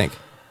 Austin, what do you think?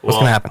 What's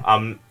gonna happen?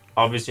 I'm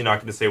obviously not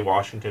going to say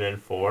Washington in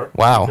 4.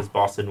 Wow. Because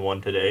Boston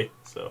won today,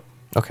 so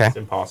Okay, it's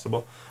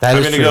impossible. that I'm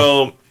is going to true.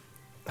 go.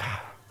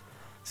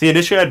 See,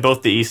 initially I had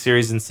both the East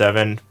series in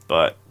 7,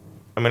 but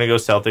I'm going to go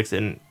Celtics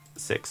in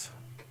 6.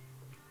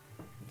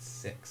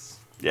 6.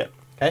 Yeah.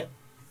 Okay,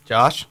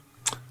 Josh.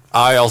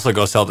 I also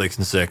go Celtics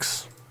in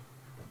 6.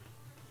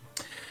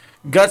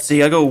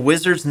 Gutsy. I go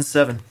Wizards in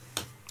 7.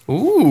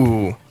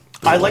 Ooh,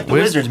 I like the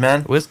Wizards,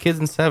 man. Wiz Kids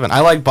in 7. I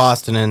like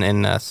Boston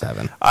in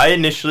 7. I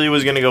initially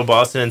was going to go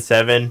Boston in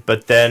 7,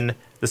 but then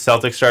the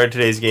Celtics started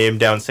today's game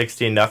down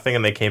 16-0,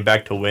 and they came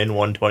back to win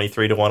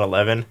 123 to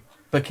 111.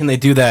 But can they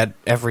do that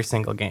every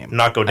single game?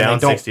 Not go And down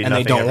they don't- 16-0 And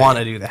they don't every want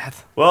to do that.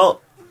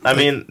 Well, I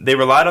mean, they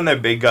relied on their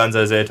big guns,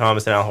 Isaiah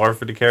Thomas and Al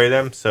Horford, to carry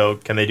them. So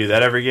can they do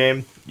that every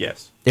game?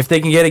 Yes. If they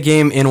can get a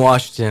game in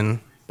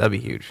Washington, that'd be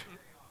huge.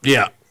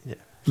 Yeah.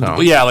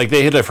 So Yeah, like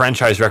they hit a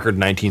franchise record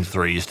 19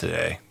 threes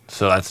today.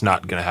 So that's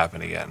not going to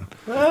happen again.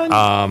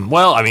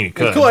 Well, I mean, it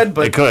could. could,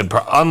 but- it could.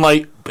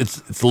 Unlike,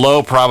 it's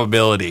low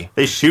probability.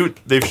 They've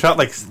shot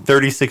like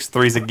 36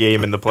 threes a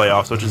game in the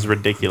playoffs, which is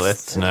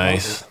ridiculous. It's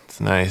nice. It's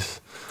nice.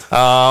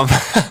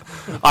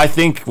 I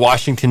think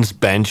Washington's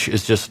bench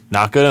is just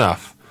not good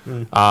enough.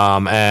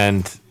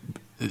 And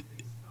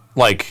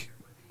like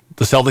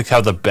the Celtics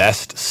have the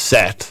best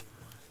set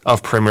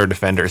of perimeter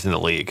defenders in the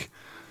league.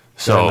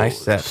 So Yeah,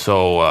 nice set.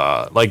 So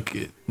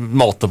like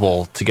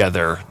multiple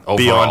together overall.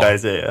 Beyond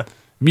Isaiah.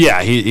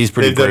 Yeah, he's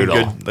pretty They've done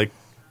brutal. good, like,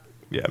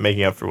 yeah,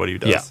 making up for what he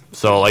does. Yeah.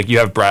 So like you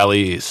have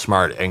Bradley,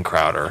 Smart, and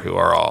Crowder who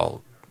are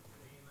all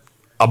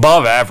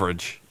above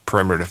average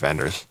perimeter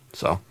defenders.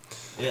 So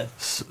Yeah.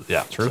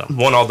 yeah, true.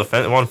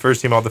 So. One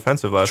first team all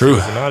defensive last True. year,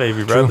 was it not?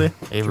 Avery Bradley.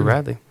 Avery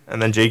Bradley.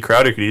 And then Jay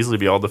Crowder could easily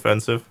be all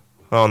defensive.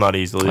 Well, not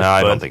easily. No,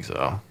 I but- don't think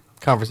so.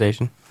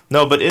 Conversation.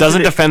 No, but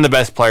Doesn't defend the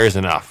best players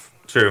enough.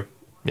 True.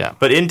 Yeah.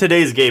 But in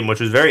today's game, which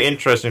was very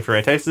interesting for me,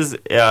 I text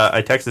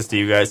this to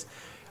you guys.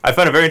 I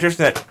found it very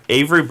interesting that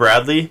Avery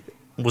Bradley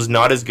was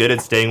not as good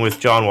at staying with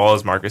John Wall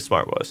as Marcus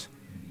Smart was.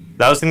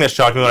 That was the thing that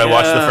shocked me when I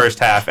watched the Yeah. first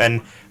half.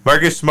 And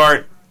Marcus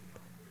Smart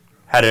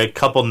had a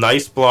couple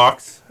nice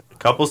blocks, a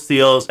couple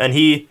steals, and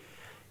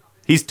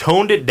he's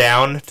toned it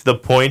down to the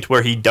point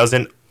where he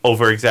doesn't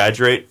over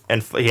exaggerate,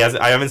 and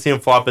I haven't seen him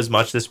flop as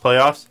much this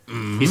playoffs.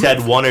 He's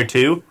had 1 or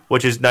 2,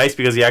 which is nice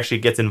because he actually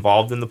gets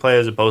involved in the play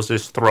as opposed to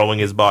just throwing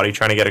his body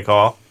trying to get a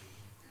call.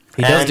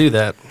 He does And- do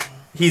that.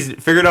 He's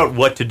figured out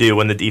what to do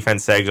when the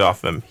defense sags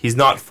off him. He's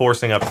not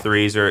forcing up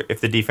threes, or if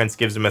the defense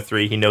gives him a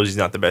 3, he knows he's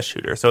not the best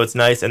shooter. So it's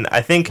nice, and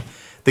I think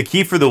the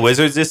key for the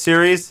Wizards this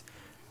series,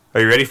 are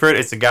you ready for it?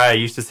 It's a guy I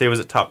used to say was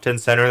a top 10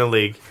 center in the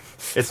league.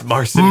 It's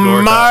Marcin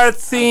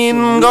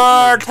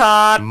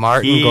Gortat.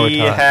 Martin He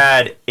Gortat.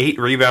 had 8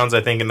 rebounds,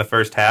 I think, in the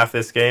first half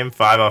this game,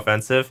 5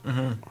 offensive.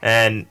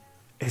 And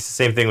it's the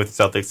same thing with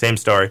the Celtics. Same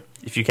story.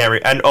 If you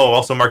can't... and,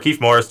 also Markieff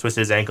Morris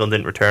twisted his ankle and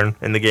didn't return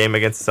in the game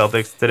against the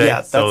Celtics today.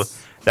 Yeah, so that's-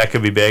 that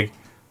could be big.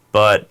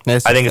 But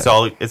Yes, I think it's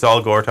it's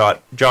all Gortat.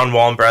 John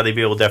Wall and Bradley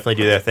Beal will definitely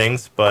do their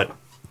things, but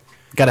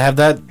Gotta have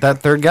that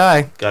third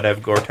guy. gotta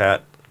have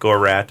Gortat,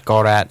 Gorat.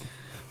 Gorat.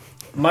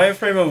 My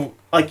frame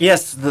of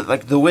yes,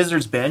 the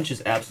Wizards bench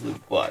is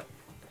absolute butt.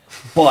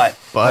 But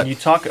when you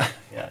talk,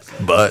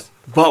 But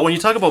but when you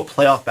talk about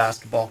playoff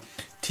basketball,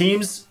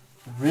 teams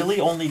really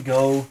only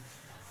go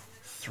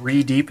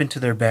 3 deep into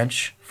their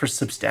bench for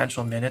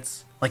substantial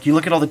minutes. Like you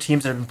look at all the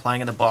teams that have been playing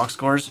in the box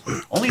scores,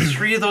 only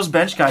 3 of those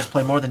bench guys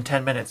play more than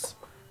 10 minutes,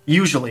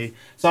 usually.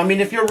 So I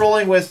mean, if you're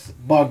rolling with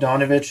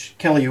Bogdanovich,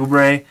 Kelly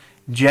Oubre,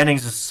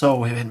 Jennings is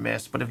so hit and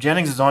miss. But if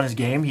Jennings is on his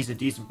game, he's a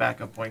decent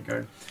backup point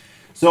guard.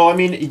 So I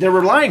mean, they're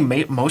relying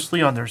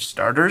mostly on their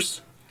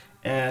starters.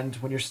 And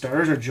when your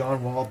starters are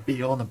John Wall,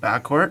 Beal in the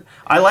backcourt,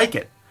 I like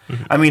it.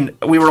 I mean,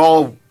 we were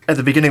all at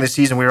the beginning of the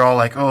season, we were all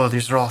like, "Oh,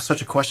 these are all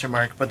such a question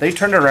mark." But they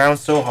turned it around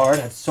so hard,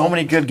 had so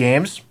many good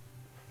games.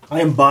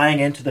 I am buying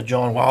into the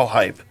John Wall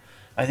hype.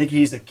 I think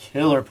he's a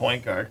killer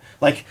point guard.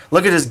 Like,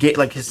 look at his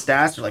like his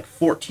stats are like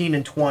 14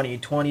 and 20,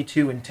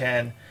 22 and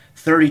 10,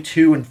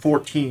 32 and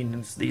 14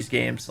 in these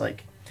games.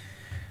 Like,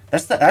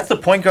 that's the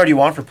point guard you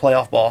want for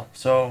playoff ball.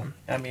 So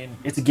I mean,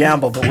 it's a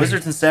gamble, but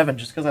Wizards in 7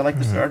 just because I like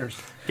the starters.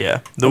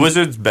 Yeah, the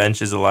Wizards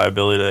bench is a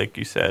liability, like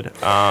you said,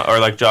 or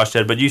like Josh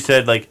said. But you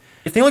said like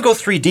If they only go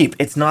 3 deep,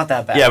 it's not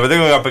that bad. yeah, but they're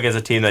going up against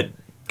a team that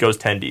goes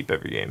 10 deep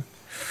every game,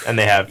 and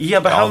they have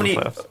But all the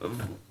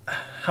playoffs.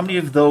 how many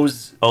of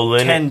those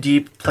Olynyk- 10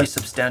 deep play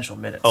substantial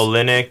minutes?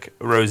 Olynyk,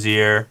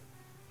 Rozier,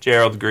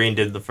 Gerald Green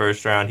did the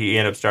first round. He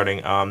ended up starting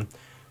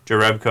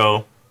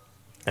Jarebko.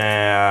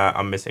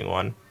 I'm missing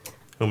one.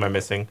 Who am I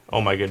missing?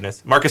 Oh my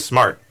goodness, Marcus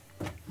Smart.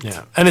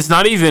 yeah, and it's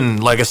not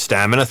even like a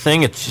stamina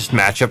thing. It's just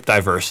matchup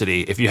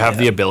diversity. If you have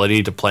the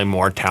ability to play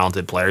more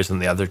talented players than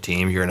the other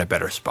team, you're in a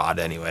better spot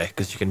anyway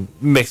because you can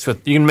mix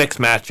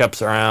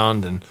matchups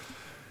around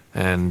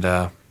and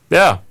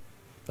yeah,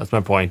 that's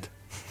my point.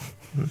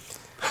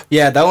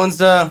 Yeah, that one's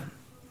gonna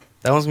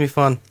be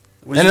fun.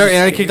 And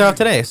it kicked off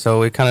today, so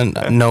we kind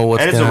of know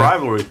what's And it's gonna a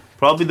rivalry.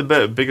 Probably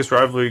the biggest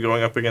rivalry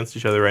going up against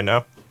each other right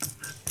now.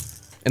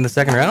 in the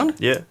second round.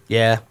 Yeah.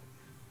 Yeah.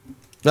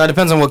 That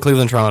depends on what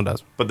Cleveland Toronto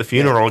does. But the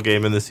funeral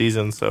game in the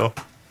season, so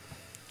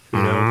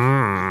who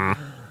knows?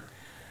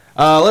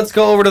 Let's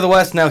go over to the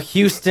West now.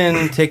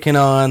 Houston taking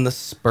on the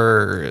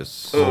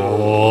Spurs.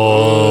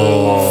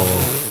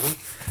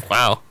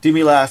 Wow. Do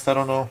me last. I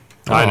don't know.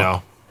 I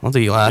know. I'll do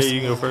you Yeah, last.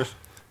 you can go first.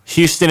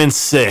 Houston in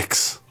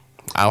 6.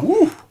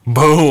 Wow.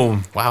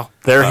 Boom. Wow.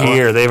 They're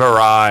here. They've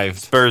arrived.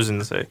 Spurs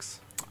in 6.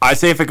 I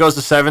say if it goes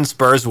to 7,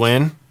 Spurs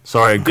win.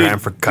 Sorry, Graham,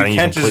 for cutting you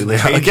can't just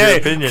completely out. change your Okay,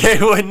 opinion. okay,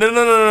 wait,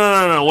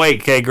 no. Wait,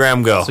 okay,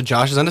 Graham, go. So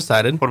Josh is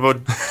undecided. What about?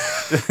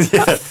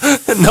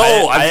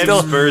 No, I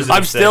have Spurs in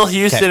I'm still 6.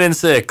 Houston in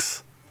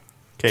 6.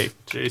 Okay,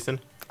 Jason.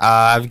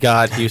 I've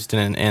got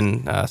Houston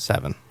in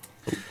 7.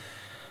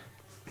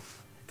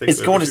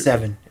 It's going to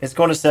 7. It's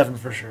going to 7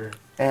 for sure.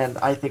 And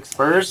I think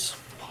Spurs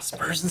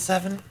in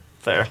 7?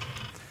 Fair.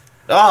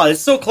 Oh, it's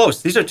so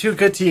close. These are 2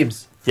 good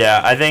teams. Yeah,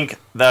 I think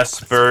the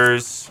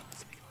Spurs.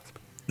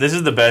 This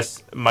is the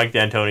best Mike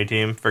D'Antoni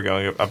team for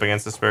going up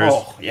against the Spurs.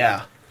 Oh,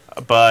 yeah.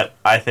 But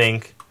I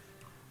think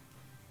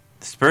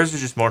the Spurs are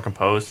just more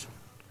composed.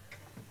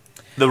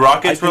 The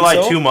Rockets I think rely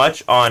so. too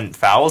much on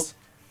fouls,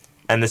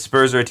 and the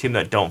Spurs are a team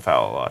that don't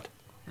foul a lot.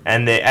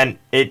 And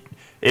it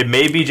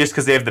may be just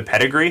because they have the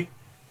pedigree,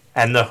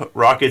 and the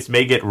Rockets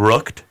may get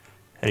rooked.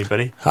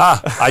 Anybody?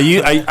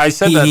 I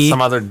said that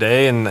some other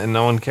day and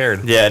no one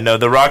cared. Yeah, no,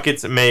 the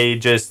Rockets may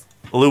just...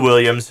 Lou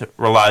Williams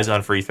relies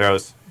on free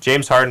throws.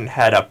 James Harden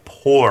had a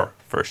poor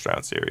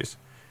first-round series.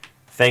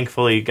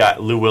 Thankfully,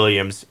 Lou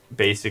Williams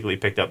basically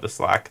picked up the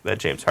slack that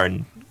James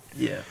Harden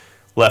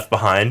left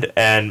behind.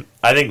 And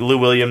I think Lou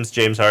Williams,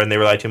 James Harden, they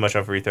rely too much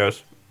on free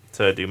throws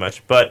to do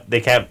much. But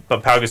they can't.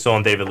 But Pau Gasol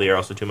and David Lee are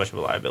also too much of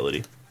a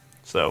liability.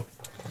 So,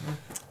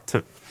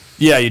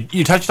 Yeah,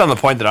 you touched on the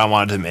point that I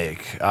wanted to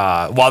make.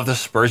 While the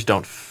Spurs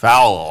don't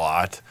foul a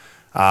lot,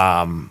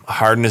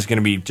 Harden is going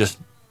to be just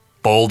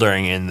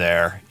bouldering in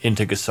there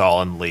into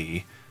Gasol and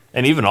Lee,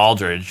 and even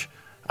Aldridge.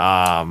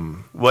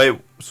 wait,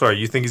 sorry,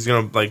 you think he's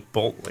gonna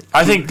bolt?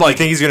 I think you think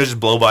he's gonna just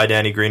blow by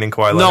Danny Green and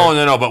Kawhi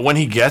Leonard? No. But when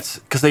he gets,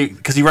 because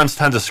he runs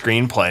tons of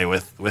screenplay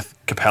with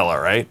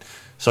Capella, right?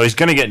 So he's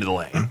going to get into the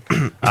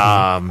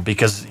lane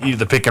because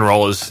the pick and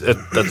roll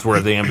that's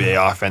where the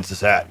NBA offense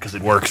is at because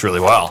it works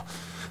really well.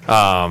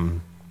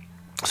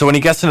 So when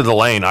he gets into the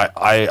lane,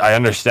 I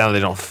understand they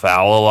don't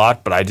foul a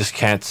lot, but I just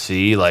can't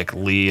see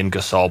Lee and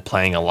Gasol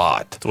playing a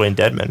lot. Dwayne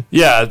Dedman.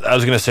 Yeah, I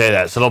was going to say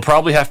that. So they'll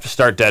probably have to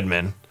start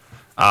Dedman,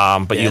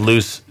 but you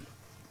lose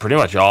pretty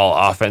much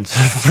all offense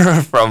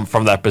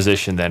from that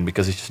position then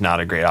because he's just not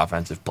a great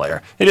offensive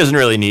player. He doesn't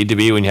really need to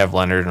be when you have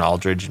Leonard and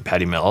Aldridge and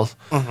Patty Mills.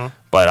 Mm-hmm.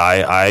 But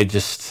I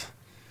just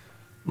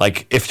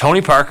if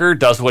Tony Parker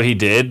does what he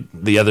did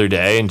the other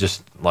day and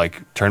just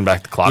turn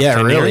back the clock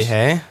 10 really, years.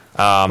 hey?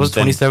 Was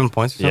 27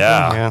 points or something?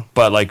 Yeah.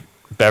 But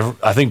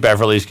I think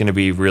Beverly's going to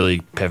be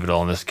really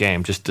pivotal in this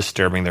game, just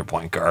disturbing their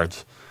point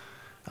guards.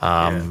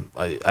 I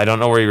don't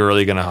know where you're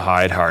really going to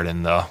hide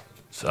Harden though.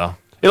 So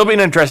It'll be an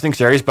interesting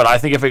series, but I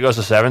think if it goes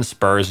to 7,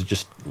 Spurs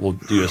just will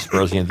do a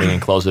Spursian thing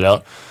and close it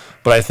out.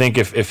 But I think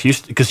if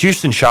Houston, because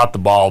Houston shot the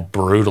ball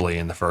brutally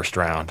in the first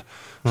round,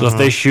 so if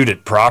they shoot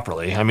it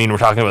properly, I mean, we're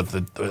talking about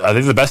I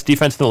think the best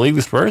defense in the league,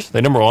 the Spurs.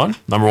 They number one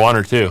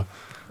or two.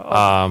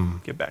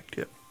 Get back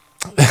to it.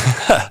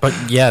 But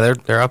yeah,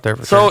 they're up there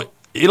for So sure.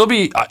 it'll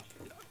be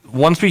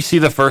once we see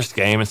the first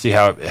game and see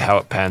how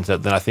it pans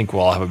out, then I think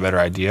we'll all have a better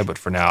idea. But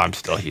for now, I'm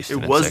still Houston.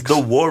 It at was 6. the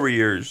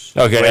Warriors.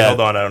 Okay, Wait, yeah.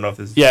 hold on. I don't know if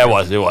this is... Yeah, it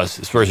was.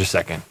 Spurs are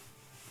second.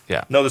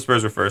 No, the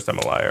Spurs were first. I'm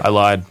a liar. I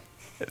lied.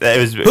 It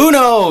was Who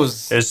knows?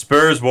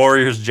 Spurs,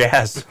 Warriors,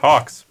 Jazz,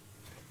 Hawks.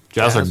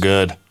 Jazz are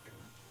good.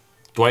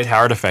 Dwight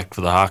Howard effect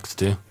for the Hawks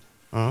too.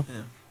 I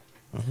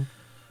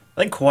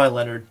think Kawhi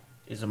Leonard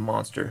is a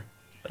monster.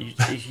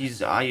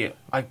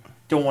 I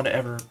don't want to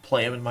ever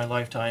play him in my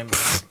lifetime,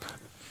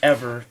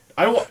 ever.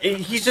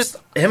 He's just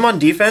him on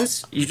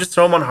defense. You just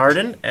throw him on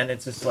Harden, and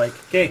it's just like,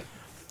 okay,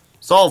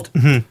 solved,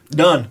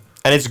 done.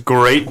 And it's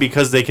great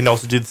because they can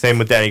also do the same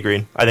with Danny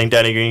Green. I think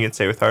Danny Green can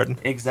stay with Harden.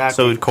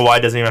 Exactly. So Kawhi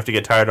doesn't even have to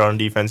get tired on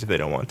defense if they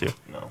don't want to.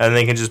 No. And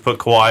they can just put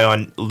Kawhi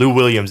on Lou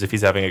Williams if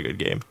he's having a good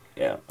game.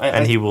 Yeah,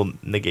 And he will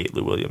negate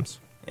Lou Williams.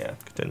 Yeah,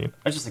 Continue.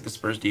 I just think the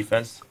Spurs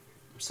defense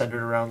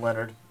centered around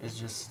Leonard is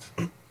just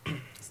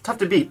it's tough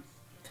to beat.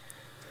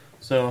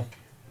 So,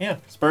 yeah,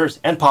 Spurs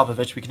and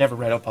Popovich. We can never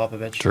write out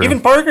Popovich. True.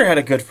 Even Parker had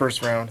a good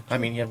first round. I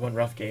mean, he had one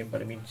rough game,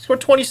 but I mean, he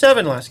scored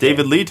 27 last game.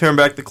 David Lee turned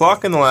back the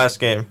clock in the last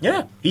game.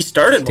 Yeah, he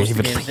started most of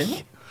the David games, Lee. didn't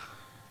he?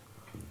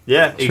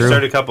 Yeah, he True.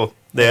 started a couple.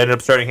 They ended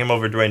up starting him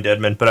over Dwayne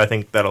Dedmon, but I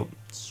think that'll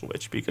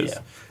switch because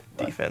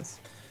Yeah. defense.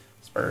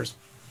 Spurs.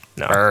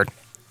 No. Bird.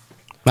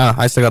 No,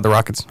 I still got the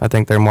Rockets. I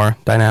think they're more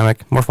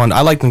dynamic, more fun.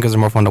 I like them because they're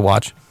more fun to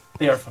watch.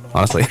 They are fun to watch,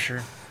 Honestly. for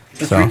sure.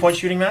 The So. 3-point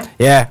shooting, man?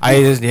 Yeah,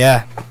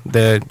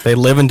 they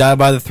live and die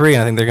by the 3,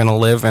 and I think they're gonna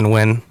live and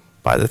win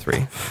by the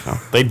 3. So.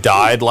 They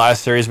died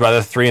last series by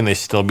the 3, and they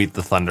still beat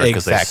the Thunder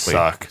because Exactly. they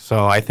suck.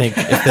 So I think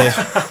if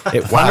they,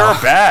 Thunder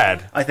are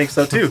bad. I think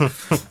so, too.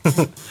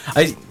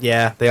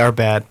 yeah, they are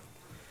bad.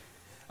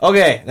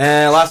 Okay,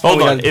 last one.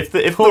 Hold we on. got- If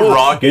the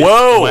Rockets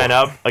Whoa. went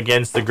up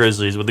against the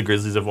Grizzlies, would the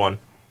Grizzlies have won?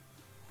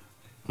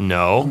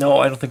 No. No,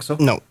 I don't think so.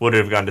 no, Would it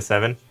have gone to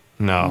 7?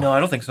 No. No, I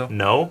don't think so.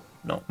 No.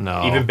 No.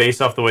 No. Even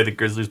based off the way the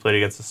Grizzlies played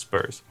against the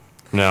Spurs.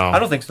 No. I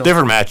don't think so.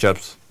 Different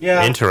matchups.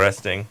 Yeah.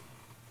 Interesting.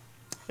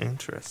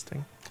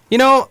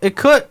 it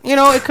could,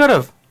 it could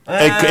have.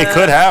 It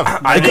could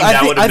have. I think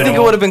that would have I been. think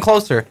it would have been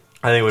closer.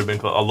 I think it would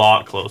have been a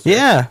lot closer.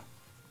 Yeah.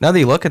 Now that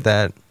you look at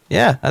that,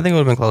 yeah, I think it would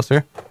have been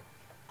closer.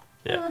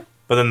 Yeah.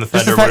 But then the Just the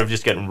Thunder fact- would have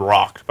just gotten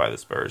rocked by the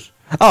Spurs.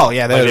 Oh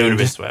yeah, Like, they they would would've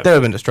been have swept. They would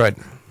have been destroyed.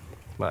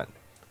 But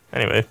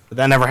Anyway,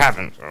 that never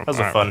happened. So. that was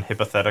a fun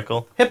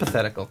hypothetical.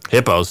 Hypothetical.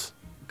 Hippos.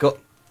 Go.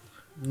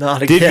 Not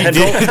Did again.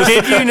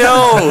 did you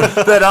know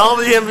that all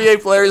the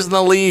NBA players in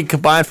the league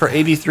combined for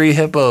 83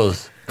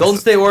 hippos? Golden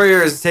State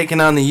Warriors taking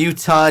on the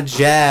Utah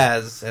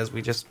Jazz, as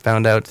we just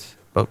found out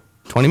about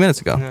 20 minutes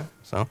ago. Yeah.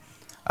 So,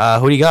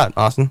 who do you got,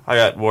 Austin? I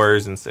got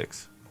Warriors in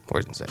 6.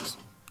 Warriors in 6.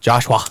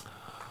 Joshua.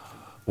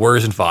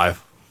 Warriors in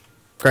 5.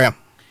 Graham.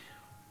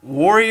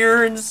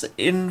 Warriors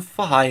in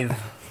 5.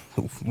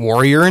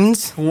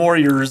 Warriors.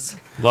 Warriors.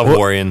 Love What?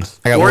 Warriors.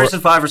 I got Warriors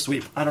in 5 or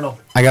sweep. I don't know.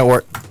 I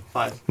got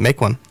 5.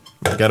 Make one.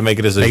 Got to make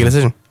a decision. Make a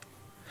decision.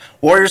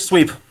 Warriors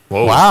sweep.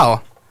 Whoa.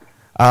 Wow.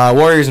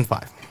 Warriors in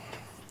 5.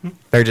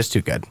 They're just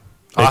too good.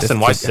 They're Austin,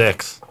 just why too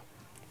good. 6?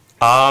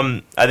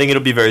 I think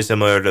it'll be very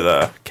similar to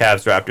the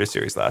Cavs Raptors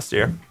series last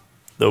year.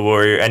 The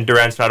Warrior and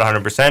Durant's not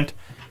 100%.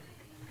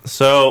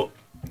 So,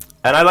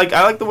 and I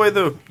like the way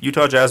the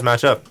Utah Jazz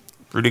match up.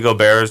 Rudy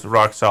Gobert's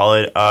rock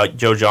solid.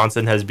 Joe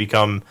Johnson has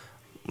become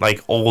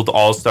like old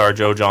all-star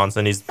Joe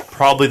Johnson. He's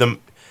probably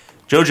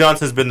Joe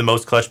Johnson's been the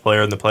most clutch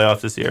player in the playoffs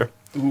this year.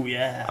 Ooh,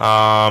 yeah.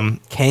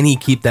 Can he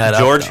keep that up?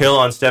 George though? Hill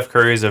on Steph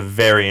Curry is a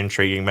very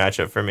intriguing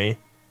matchup for me.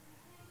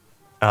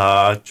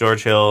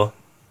 George Hill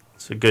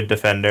is a good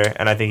defender,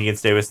 and I think he can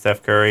stay with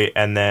Steph Curry.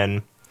 And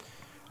then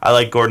I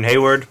like Gordon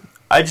Hayward.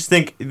 I just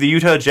think the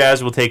Utah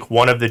Jazz will take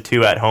one of the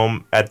two at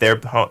home,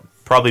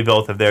 probably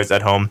both of theirs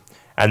at home,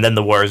 and then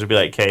the Warriors will be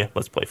like, okay,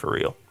 let's play for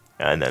real.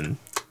 And then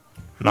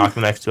knock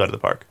the next two out of the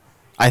park.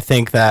 I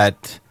think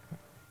that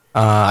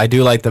I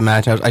do like the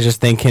matchups. I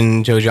just think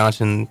can Joe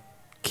Johnson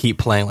keep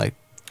playing like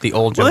the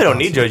old Joe Well, they don't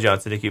Johnson? need Joe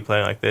Johnson to keep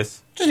playing like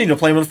this. Just need to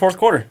play him in the fourth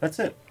quarter. That's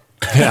it.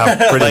 Yeah,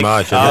 pretty Like,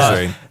 much. At this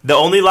rate. The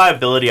only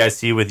liability I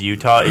see with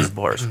Utah is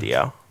Boris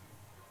Diaw.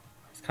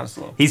 It's kind of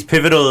slow. He's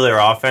pivotal to their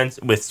offense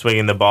with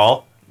swinging the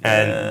ball.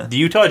 And Yeah. the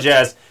Utah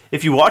Jazz,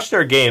 if you watch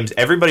their games,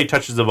 everybody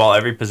touches the ball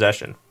every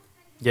possession,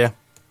 Yeah.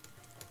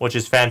 which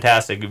is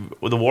fantastic.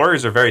 The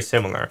Warriors are very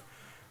similar,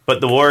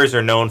 but the Warriors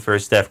are known for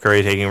Steph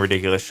Curry taking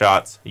ridiculous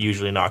shots,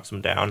 usually knocks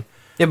them down.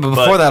 Yeah, but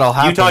before that all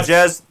happens, Utah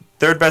Jazz,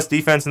 third best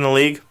defense in the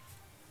league.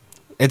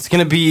 it's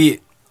going to be,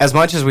 as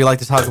much as we like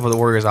to talk about the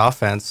Warriors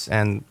offense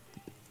and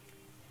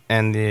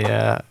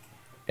the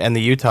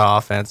Utah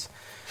offense.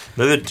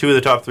 They're the two of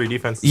the top three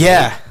defenses.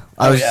 Yeah.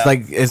 I was just yeah.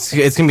 like, it's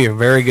going to be a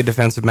very good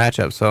defensive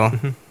matchup. So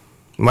you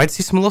might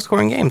see some low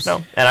scoring games.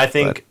 No, and I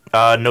think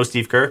No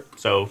Steve Kerr.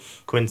 So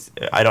Quinn's.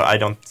 I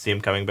don't see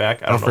him coming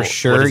back. I don't know for what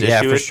sure. his Yeah,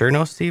 issue for is. sure.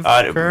 No Steve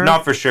Kerr.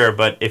 Not for sure,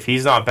 but if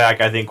he's not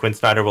back, I think Quinn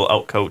Snyder will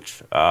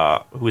outcoach.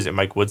 Who is it?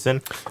 Mike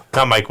Woodson?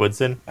 Not Mike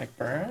Woodson. Mike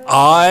Brown?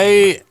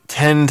 I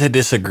tend to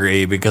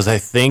disagree because I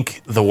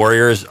think the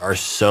Warriors are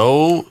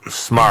so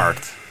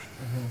smart.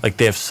 Like,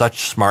 they have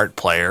such smart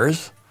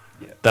players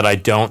that I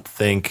don't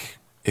think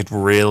it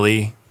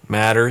really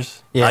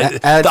matters. Yeah,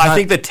 I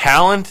think the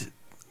talent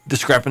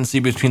discrepancy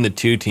between the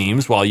two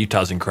teams, while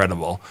Utah's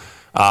incredible,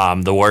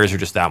 the Warriors are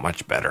just that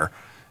much better.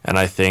 And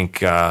I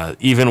think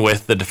even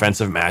with the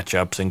defensive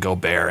matchups and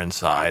Gobert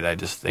inside, I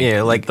just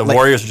think the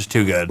Warriors are just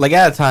too good. Like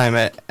at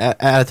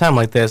a time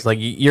like this, like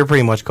you're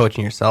pretty much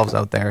coaching yourselves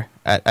out there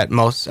at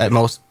most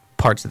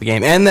parts of the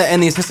game, and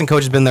the assistant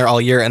coach has been there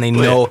all year, and they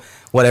know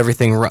what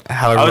everything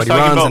how everybody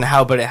runs and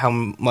how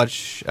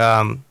much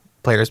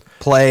players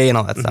play and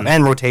all that stuff,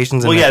 and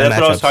rotations. Well, and that's matchups.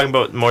 what I was talking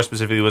about more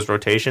specifically was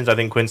rotations. I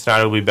think Quinn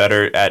Snyder will be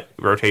better at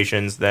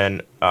rotations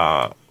than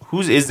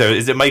who's is there?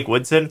 Is it Mike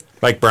Woodson?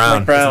 Mike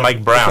Brown. It's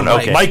Mike Brown.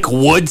 Okay. Mike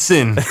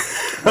Woodson.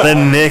 The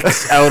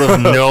Knicks out of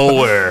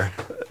nowhere.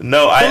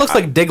 No, It looks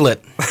like Diglett.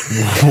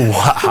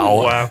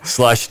 Wow.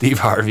 Slash Steve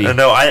Harvey.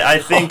 No, I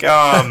think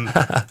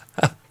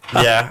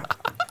yeah.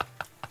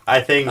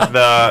 I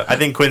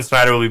think Quinn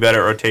Snyder will be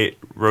better at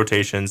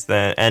rotations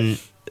than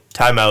and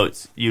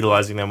timeouts,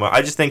 utilizing them well.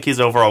 I just think he's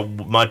overall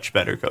much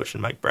better coach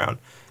than Mike Brown.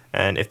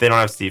 And if they don't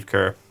have Steve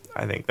Kerr,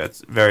 I think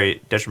that's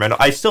very detrimental.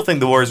 I still think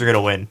the Warriors are going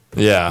to win.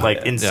 Yeah.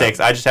 In 6.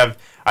 I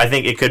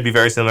think it could be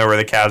very similar where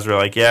the Cavs were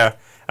like, yeah.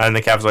 And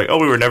the Cavs were like, oh,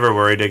 we were never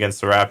worried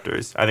against the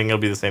Raptors. I think it'll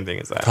be the same thing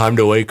as that. Time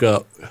to wake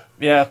up.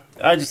 Yeah,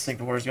 I just think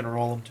the Warriors are going to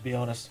roll them, to be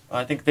honest.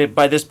 I think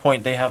by this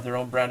point, they have their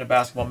own brand of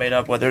basketball made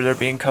up, whether they're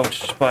being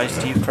coached by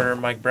Steve Kerr or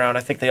Mike Brown.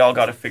 I think they all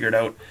got it figured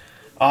out.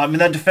 In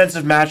that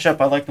defensive matchup,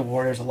 I like the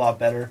Warriors a lot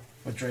better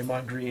with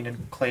Draymond Green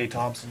and Klay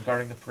Thompson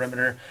guarding the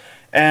perimeter.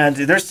 And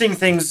they're seeing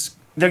things...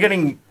 They're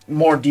getting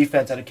more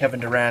defense out of Kevin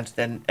Durant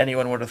than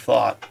anyone would have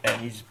thought,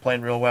 and he's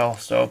playing real well.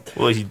 So,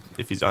 well,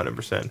 if he's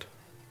 100%.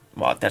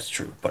 Well, that's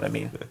true, but I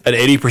mean... At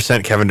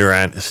 80%, Kevin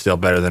Durant is still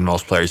better than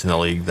most players in the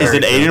league. Is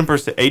it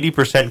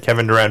 80%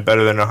 Kevin Durant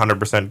better than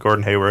 100%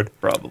 Gordon Hayward?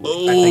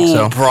 Probably. I think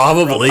so.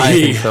 Probably. I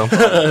think so.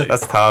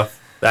 That's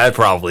tough. That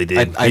probably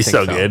did. I He's think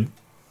so so. good.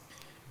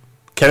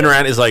 Kevin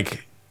Durant is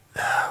like...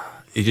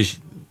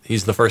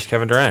 He's the first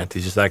Kevin Durant.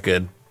 He's just that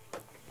good.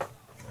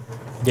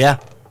 Yeah.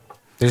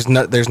 There's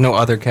no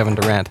other Kevin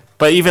Durant.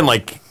 But even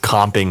like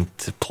comping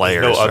to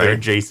players, No other right?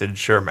 Jason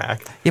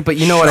Shermack. Yeah, but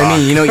you know what I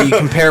mean. You know, you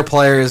compare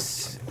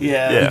players.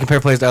 Yeah. You compare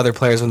players to other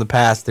players from the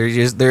past. There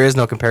is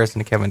no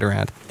comparison to Kevin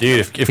Durant.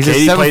 Dude, if He's KD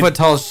a 7 played, foot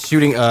tall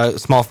shooting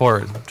small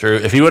forward. true.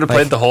 If he would have like-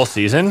 played the whole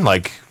season,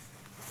 like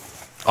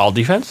all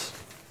defense,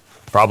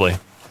 probably.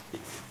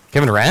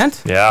 Kevin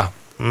Durant? Yeah.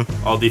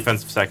 All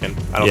defensive second.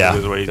 I don't Yeah.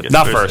 think there's a way he gets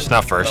Not first.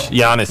 first.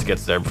 Giannis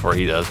gets there before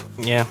he does.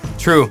 Yeah.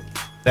 True.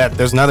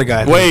 There's another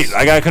guy. Wait,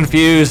 I got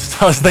confused.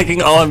 I was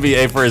thinking All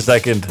NBA for a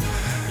second.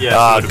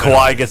 Yeah, so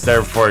Kawhi gets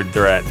there before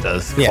Durant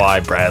does. Yeah.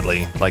 Kawhi,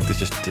 Bradley, like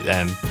this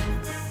and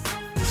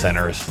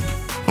centers,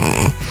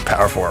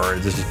 power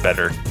forwards. This is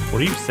better.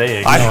 what are you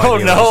saying? I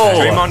don't idea know. what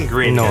you're saying. Draymond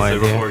Green No gets there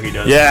idea. before he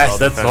does. Yes, all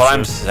that's what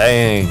I'm defensive.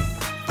 saying.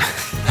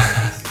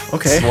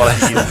 Okay.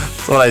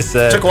 That's what I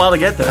said. Took a while to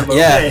get there, but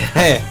Yeah. okay.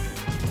 Hey.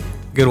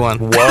 Good one.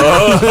 Whoa.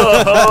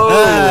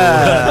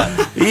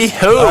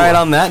 All right,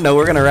 on that note,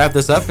 we're going to wrap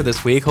this up for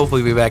this week.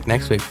 Hopefully, we'll be back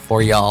next week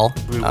for y'all.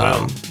 We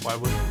will. Why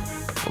would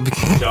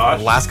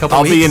Josh? Last couple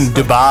I'll weeks. be in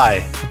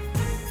Dubai.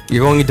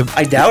 You're going to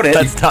I doubt it.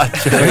 That's not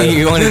true.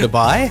 You're going to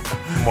Dubai?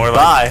 More like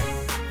Bye.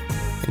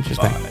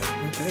 Interesting.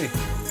 Okay.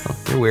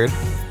 You're weird.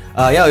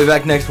 Yeah, we'll be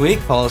back next week.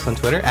 Follow us on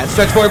Twitter at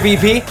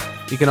Stretch4BP.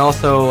 You can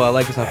also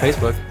like us on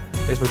Facebook.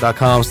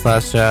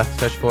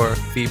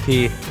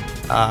 Facebook.com/Stretch4BP.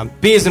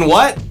 B is in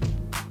what?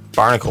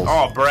 Barnacles.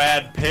 Oh,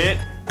 Brad Pitt.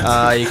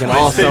 You can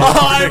also.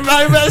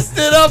 I messed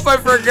it up. I You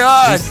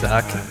forgot.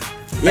 suck.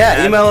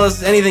 Yeah, email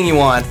us anything you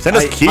want. Send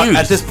us cues.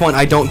 At this point,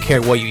 I don't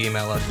care what you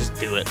email us. Just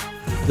do it.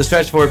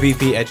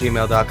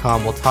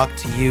 TheStretch4BP@gmail.com. We'll talk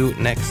to you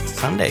next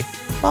Sunday.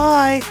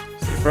 Bye.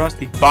 Stay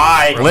frosty.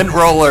 Bye. Lint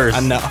rollers.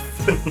 Enough.